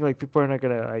and you think like people are not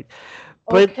gonna like.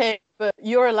 But Okay, but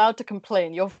you're allowed to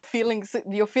complain. Your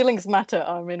feelings matter,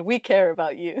 Armin. We care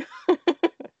about you.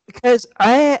 because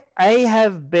I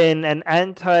have been an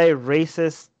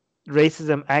anti-racist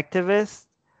racism activist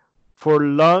for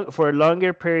a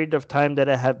longer period of time that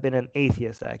I have been an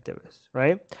atheist activist,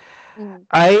 right? Mm,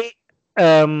 I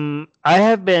I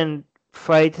have been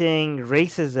fighting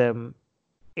racism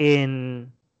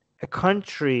in a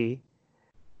country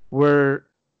where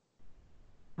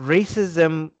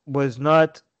racism was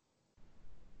not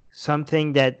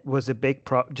something that was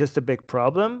just a big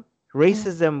problem.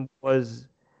 Racism was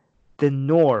the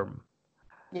norm.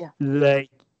 yeah. Like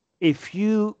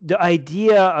the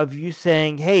idea of you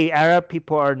saying, "Hey, Arab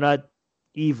people are not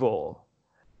evil,"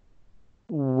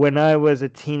 when I was a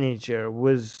teenager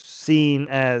was seen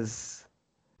as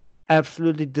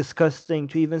absolutely disgusting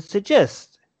to even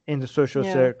suggest in the social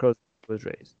Yeah. circles I was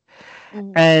raised.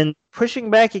 Mm, And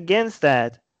pushing back against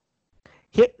that,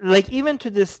 like even to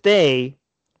this day,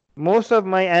 most of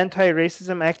my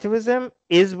anti-racism activism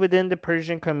is within the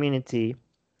Persian community,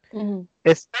 mm,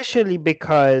 especially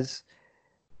because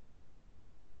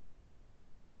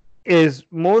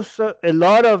a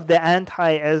lot of the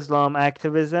anti-Islam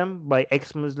activism by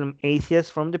ex-Muslim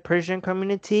atheists from the Persian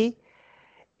community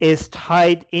is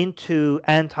tied into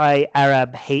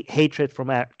anti-Arab hatred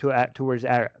towards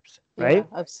Arabs, yeah, right?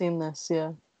 I've seen this.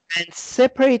 Yeah. And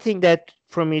separating that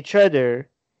from each other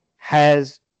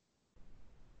has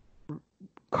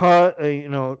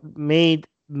made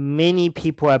many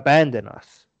people abandon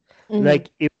us. Mm, Like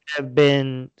it would have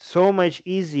been so much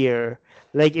easier.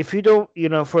 Like if you don't,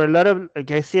 for a lot of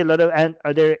like I see a lot of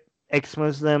other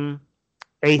ex-Muslim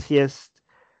atheist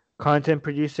content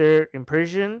producer in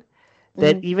Persian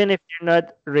that mm, even if they're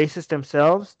not racist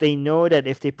themselves, they know that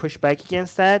if they push back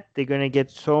against that, they're gonna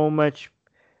lose so much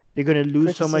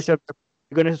criticism. of,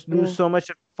 they're gonna lose Yeah. so much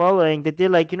of following that they're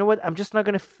like, you know what, I'm just not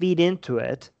gonna feed into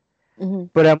it, Mm,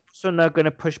 but I'm also not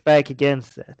gonna push back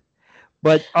against it.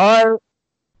 But our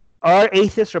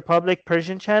Atheist Republic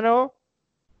Persian channel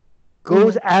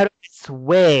goes mm, out of its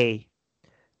way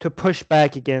to push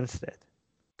back against it.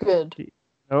 good. You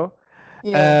know?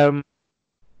 Yeah. Um,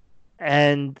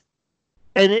 and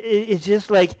it's just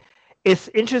like it's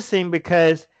interesting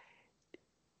because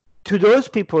to those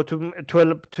people, to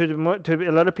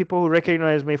a lot of people who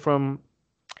recognize me from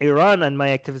Iran and my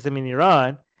activism in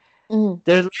Iran, Mm.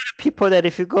 there's a lot of people that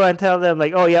if you go and tell them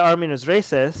like, "Oh yeah, Armin is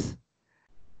racist,"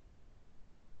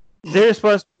 their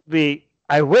response would be,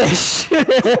 "I wish."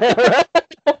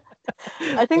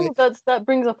 I think that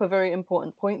brings up a very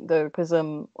important point though, because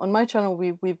on my channel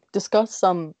we've discussed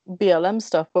some BLM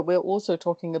stuff, but we're also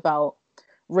talking about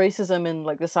racism in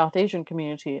like the South Asian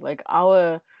community. Like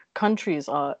our countries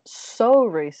are so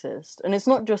racist, and it's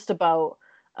not just about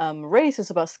race; it's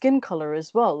about skin color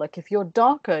as well. Like if you're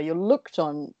darker, you're looked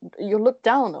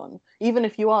down on. Even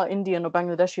if you are Indian or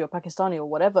Bangladeshi or Pakistani or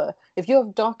whatever, if you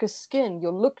have darker skin,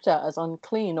 you're looked at as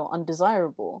unclean or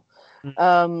undesirable. Mm.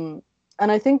 Um,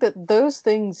 and I think that those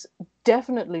things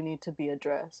definitely need to be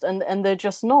addressed, and they're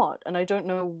just not. And I don't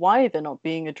know why they're not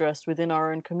being addressed within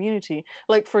our own community.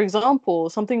 Like, for example,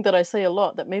 something that I say a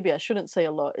lot that maybe I shouldn't say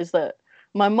a lot is that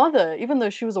my mother, even though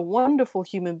she was a wonderful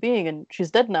human being and she's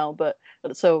dead now, but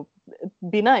so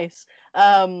be nice.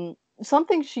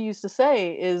 Something she used to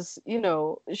say is,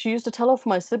 she used to tell off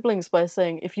my siblings by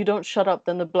saying, if you don't shut up,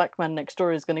 then the black man next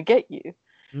door is going to get you.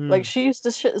 Like, Mm. she used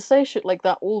to say shit like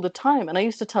that all the time, and I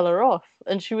used to tell her off,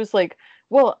 and she was like,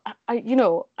 well, I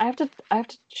have to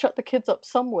shut the kids up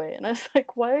some way. And I was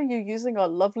like, why are you using our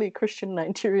lovely Christian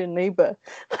Nigerian neighbor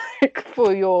like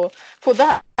for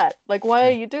that? Like, why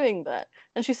are you doing that?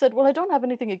 And she said, well, I don't have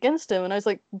anything against him. And I was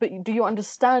like, but do you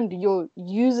understand you're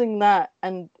using that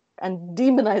and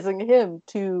demonizing him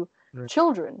to Right.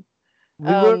 children?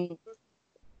 We were Um,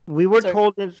 we were so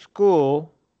told in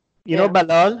school, yeah,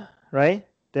 Balal, right?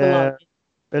 Bilal, The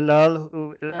Bilal,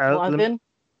 who, Muadhin.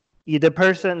 the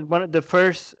person, one of the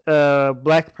first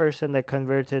black person that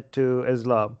converted to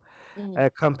Islam, Mm-hmm, a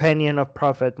companion of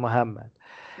Prophet Muhammad.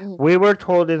 mm-hmm, We were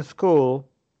told in school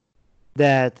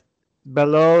that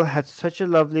Bilal had such a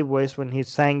lovely voice when he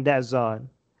sang the azan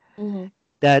mm-hmm,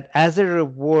 that as a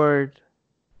reward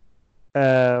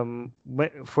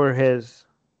for his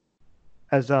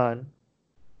azan,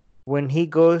 when he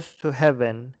goes to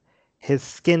heaven, his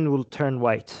skin will turn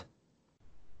white.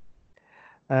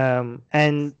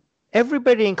 And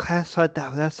everybody in class thought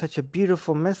that that's such a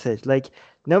beautiful message. Like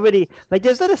nobody, like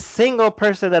there's not a single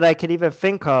person that I could even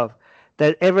think of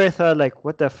that ever thought like,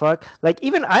 what the fuck? Like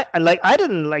even I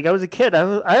didn't like. I was a kid.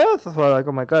 I also thought like,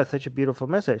 oh my god, such a beautiful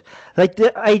message. Like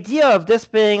the idea of this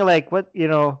being like what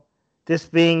this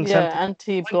being yeah, something.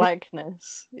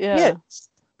 anti-blackness. Yeah, Yeah,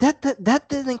 that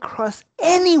didn't cross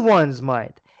anyone's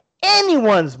mind.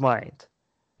 Anyone's mind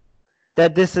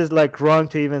that this is like wrong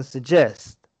to even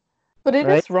suggest, but it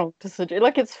right? is wrong to suggest.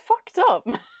 Like, it's fucked up.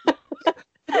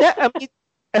 That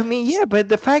yeah, but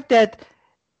the fact that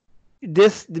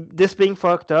this being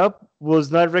fucked up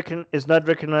is not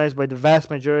recognized by the vast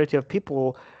majority of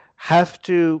people have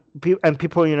to and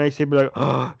people in the United States be like,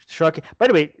 oh, shocking. By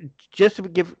the way, just to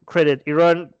give credit,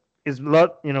 Iran is a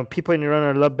lot. People in Iran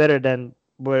are a lot better than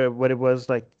what it was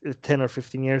like 10 or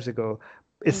 15 years ago.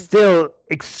 It's Mm. still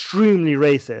extremely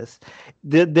racist.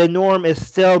 The norm is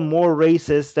still more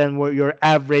racist than what your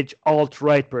average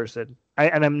alt-right person.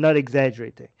 And I'm not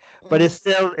exaggerating, but it Mm.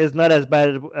 still is not as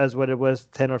bad as what it was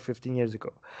 10 or 15 years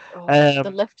ago. Oh, the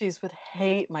Um, lefties would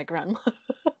hate my grandma.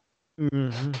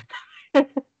 mhm,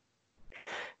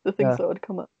 The things yeah. that would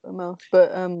come out of their mouth.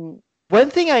 But One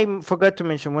thing I forgot to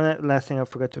mention, one last thing I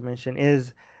forgot to mention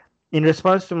is in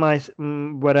response to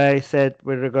what I said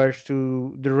with regards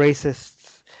to the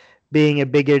racists being a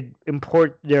bigger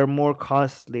they're more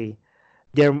costly.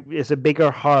 There is a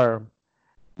bigger harm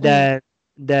mm,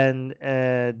 than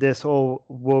this whole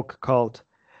woke cult.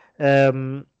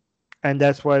 Um, and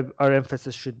that's why our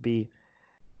emphasis should be.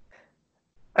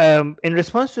 In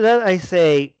response to that, I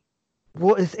say,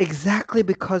 well, it's exactly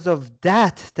because of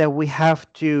that we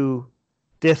have to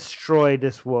destroy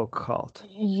this woke cult.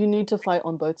 you need to fight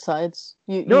on both sides.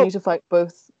 You No, need to fight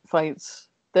both fights.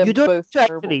 They're you don't both have to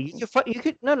terrible actually. things. You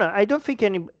could no. I don't think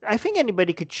I think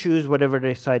anybody could choose whatever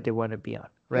they side they want to be on,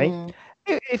 right? Mm,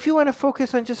 If you want to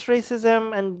focus on just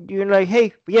racism and you're like,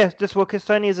 hey, yes, this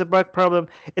Pakistani is a black problem.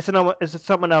 It's a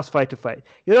someone else fight to fight.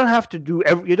 You don't have to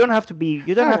you don't have to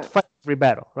sure. fight every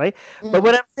battle, right? But Mm,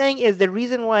 what I'm saying is the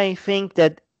reason why I think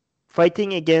that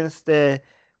fighting against the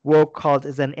woke cult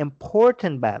is an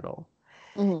important battle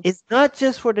mm, is not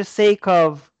just for the sake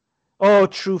of, oh,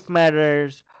 truth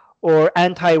matters or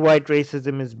anti-white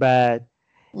racism is bad.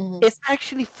 mm, It's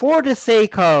actually for the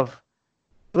sake of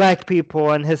black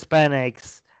people and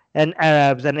Hispanics and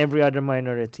Arabs and every other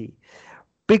minority.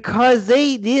 Because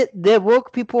the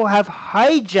woke people have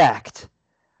hijacked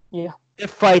yeah. the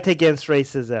fight against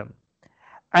racism.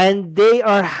 And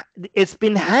it's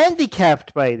been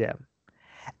handicapped by them.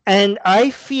 And I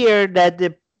fear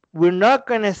that we're not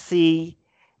going to see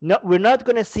we're not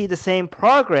going to see the same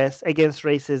progress against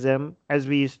racism as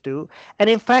we used to, and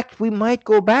in fact we might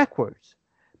go backwards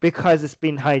because it's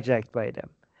been hijacked by them.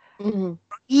 Mm,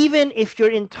 Even if your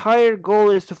entire goal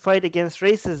is to fight against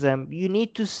racism, you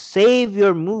need to save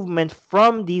your movement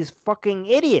from these fucking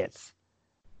idiots.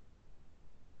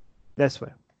 That's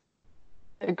why.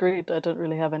 Agreed. I don't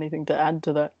really have anything to add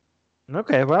to that.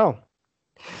 Okay, well.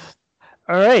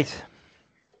 All right.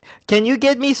 Can you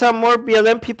get me some more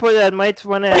BLM people that might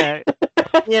want to?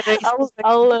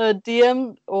 I'll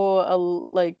DM or I'll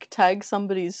like tag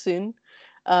somebody soon.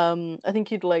 I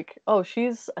think you'd like. Oh,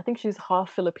 I think she's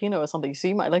half Filipino or something. So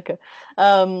you might like her.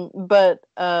 But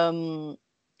I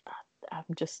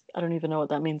don't even know what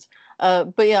that means.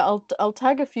 But yeah, I'll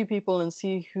tag a few people and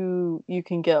see who you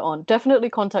can get on. Definitely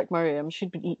contact Mariam.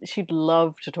 She'd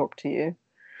love to talk to you.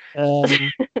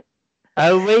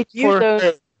 I'll wait You for don't.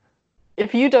 her.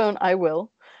 If you don't, I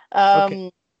will.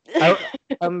 Okay.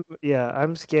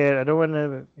 I'm scared. I don't want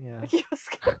to. Yeah, You're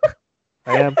scared.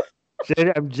 I am.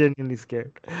 I'm genuinely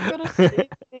scared. You gotta say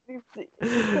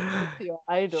to your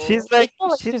idol. She's It's like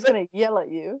not like she's gonna yell at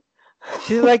you.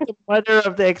 she's like the mother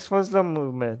of the ex-Muslim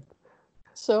movement.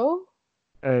 So?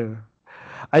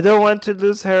 I don't want to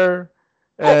lose her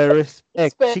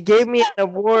respect. She gave me an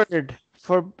award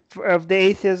for of the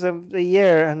Atheist of the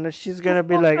Year, and she's gonna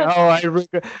be like,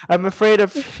 "Oh, I'm afraid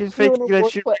of." She's Give you an thinking that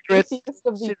award she for regrets. Atheist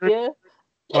of the Year.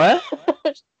 What?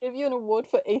 She gave you an award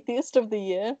for Atheist of the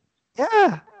Year.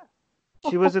 Yeah,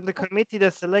 she was in the committee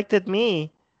that selected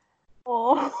me.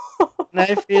 Oh. And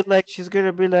I feel like she's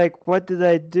gonna be like, "What did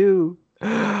I do?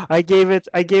 I gave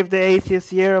the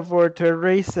Atheist Year Award to a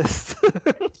racist."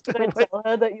 Should I tell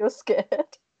her that you're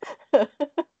scared?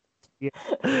 Yeah.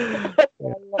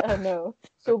 Let her know.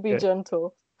 She'll be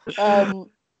gentle. Oh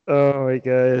my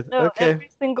god. No, Okay.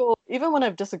 even when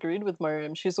I've disagreed with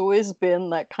Mariam, she's always been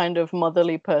that kind of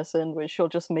motherly person where she'll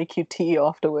just make you tea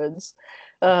afterwards.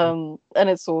 And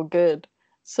it's all good.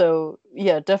 So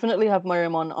yeah, definitely have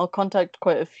Mariam on. I'll contact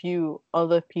quite a few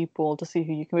other people to see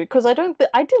who you can be, because I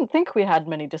didn't think we had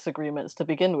many disagreements to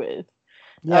begin with.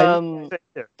 Yeah.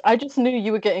 I just knew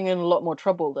you were getting in a lot more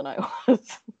trouble than I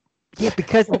was. Yeah,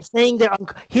 because I'm saying that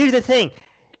here's the thing.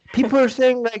 People are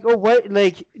saying like, "Oh, what?"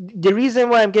 Like the reason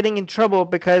why I'm getting in trouble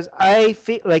because I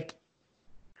feel like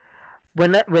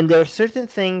when there are certain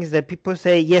things that people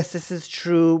say, "Yes, this is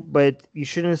true, but you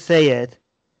shouldn't say it,"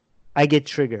 I get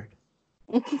triggered.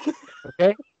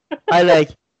 Okay, I like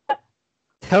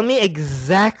tell me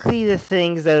exactly the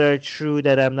things that are true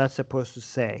that I'm not supposed to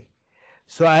say,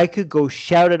 so I could go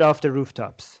shout it off the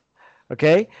rooftops.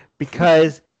 Okay,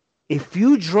 because if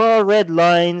you draw red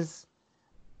lines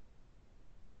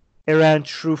around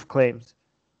truth claims,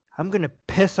 I'm going to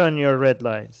piss on your red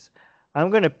lines. I'm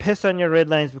going to piss on your red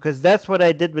lines because that's what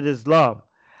I did with Islam.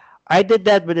 I did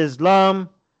that with Islam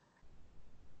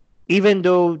even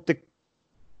though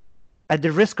at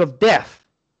the risk of death.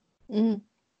 Mm.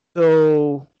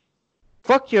 So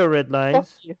fuck your red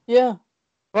lines. Fuck you. Yeah.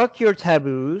 Fuck your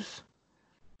taboos.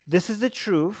 This is the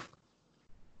truth.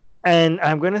 And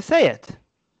I'm going to say it.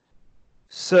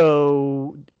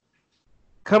 So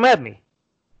come at me.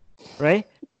 Right?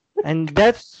 And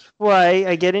that's why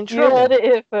I get in trouble. You heard it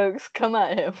here, folks. Come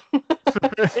at him.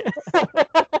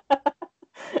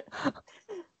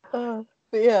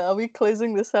 But yeah, are we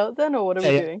closing this out then, or what are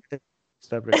we doing?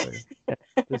 Stop recording.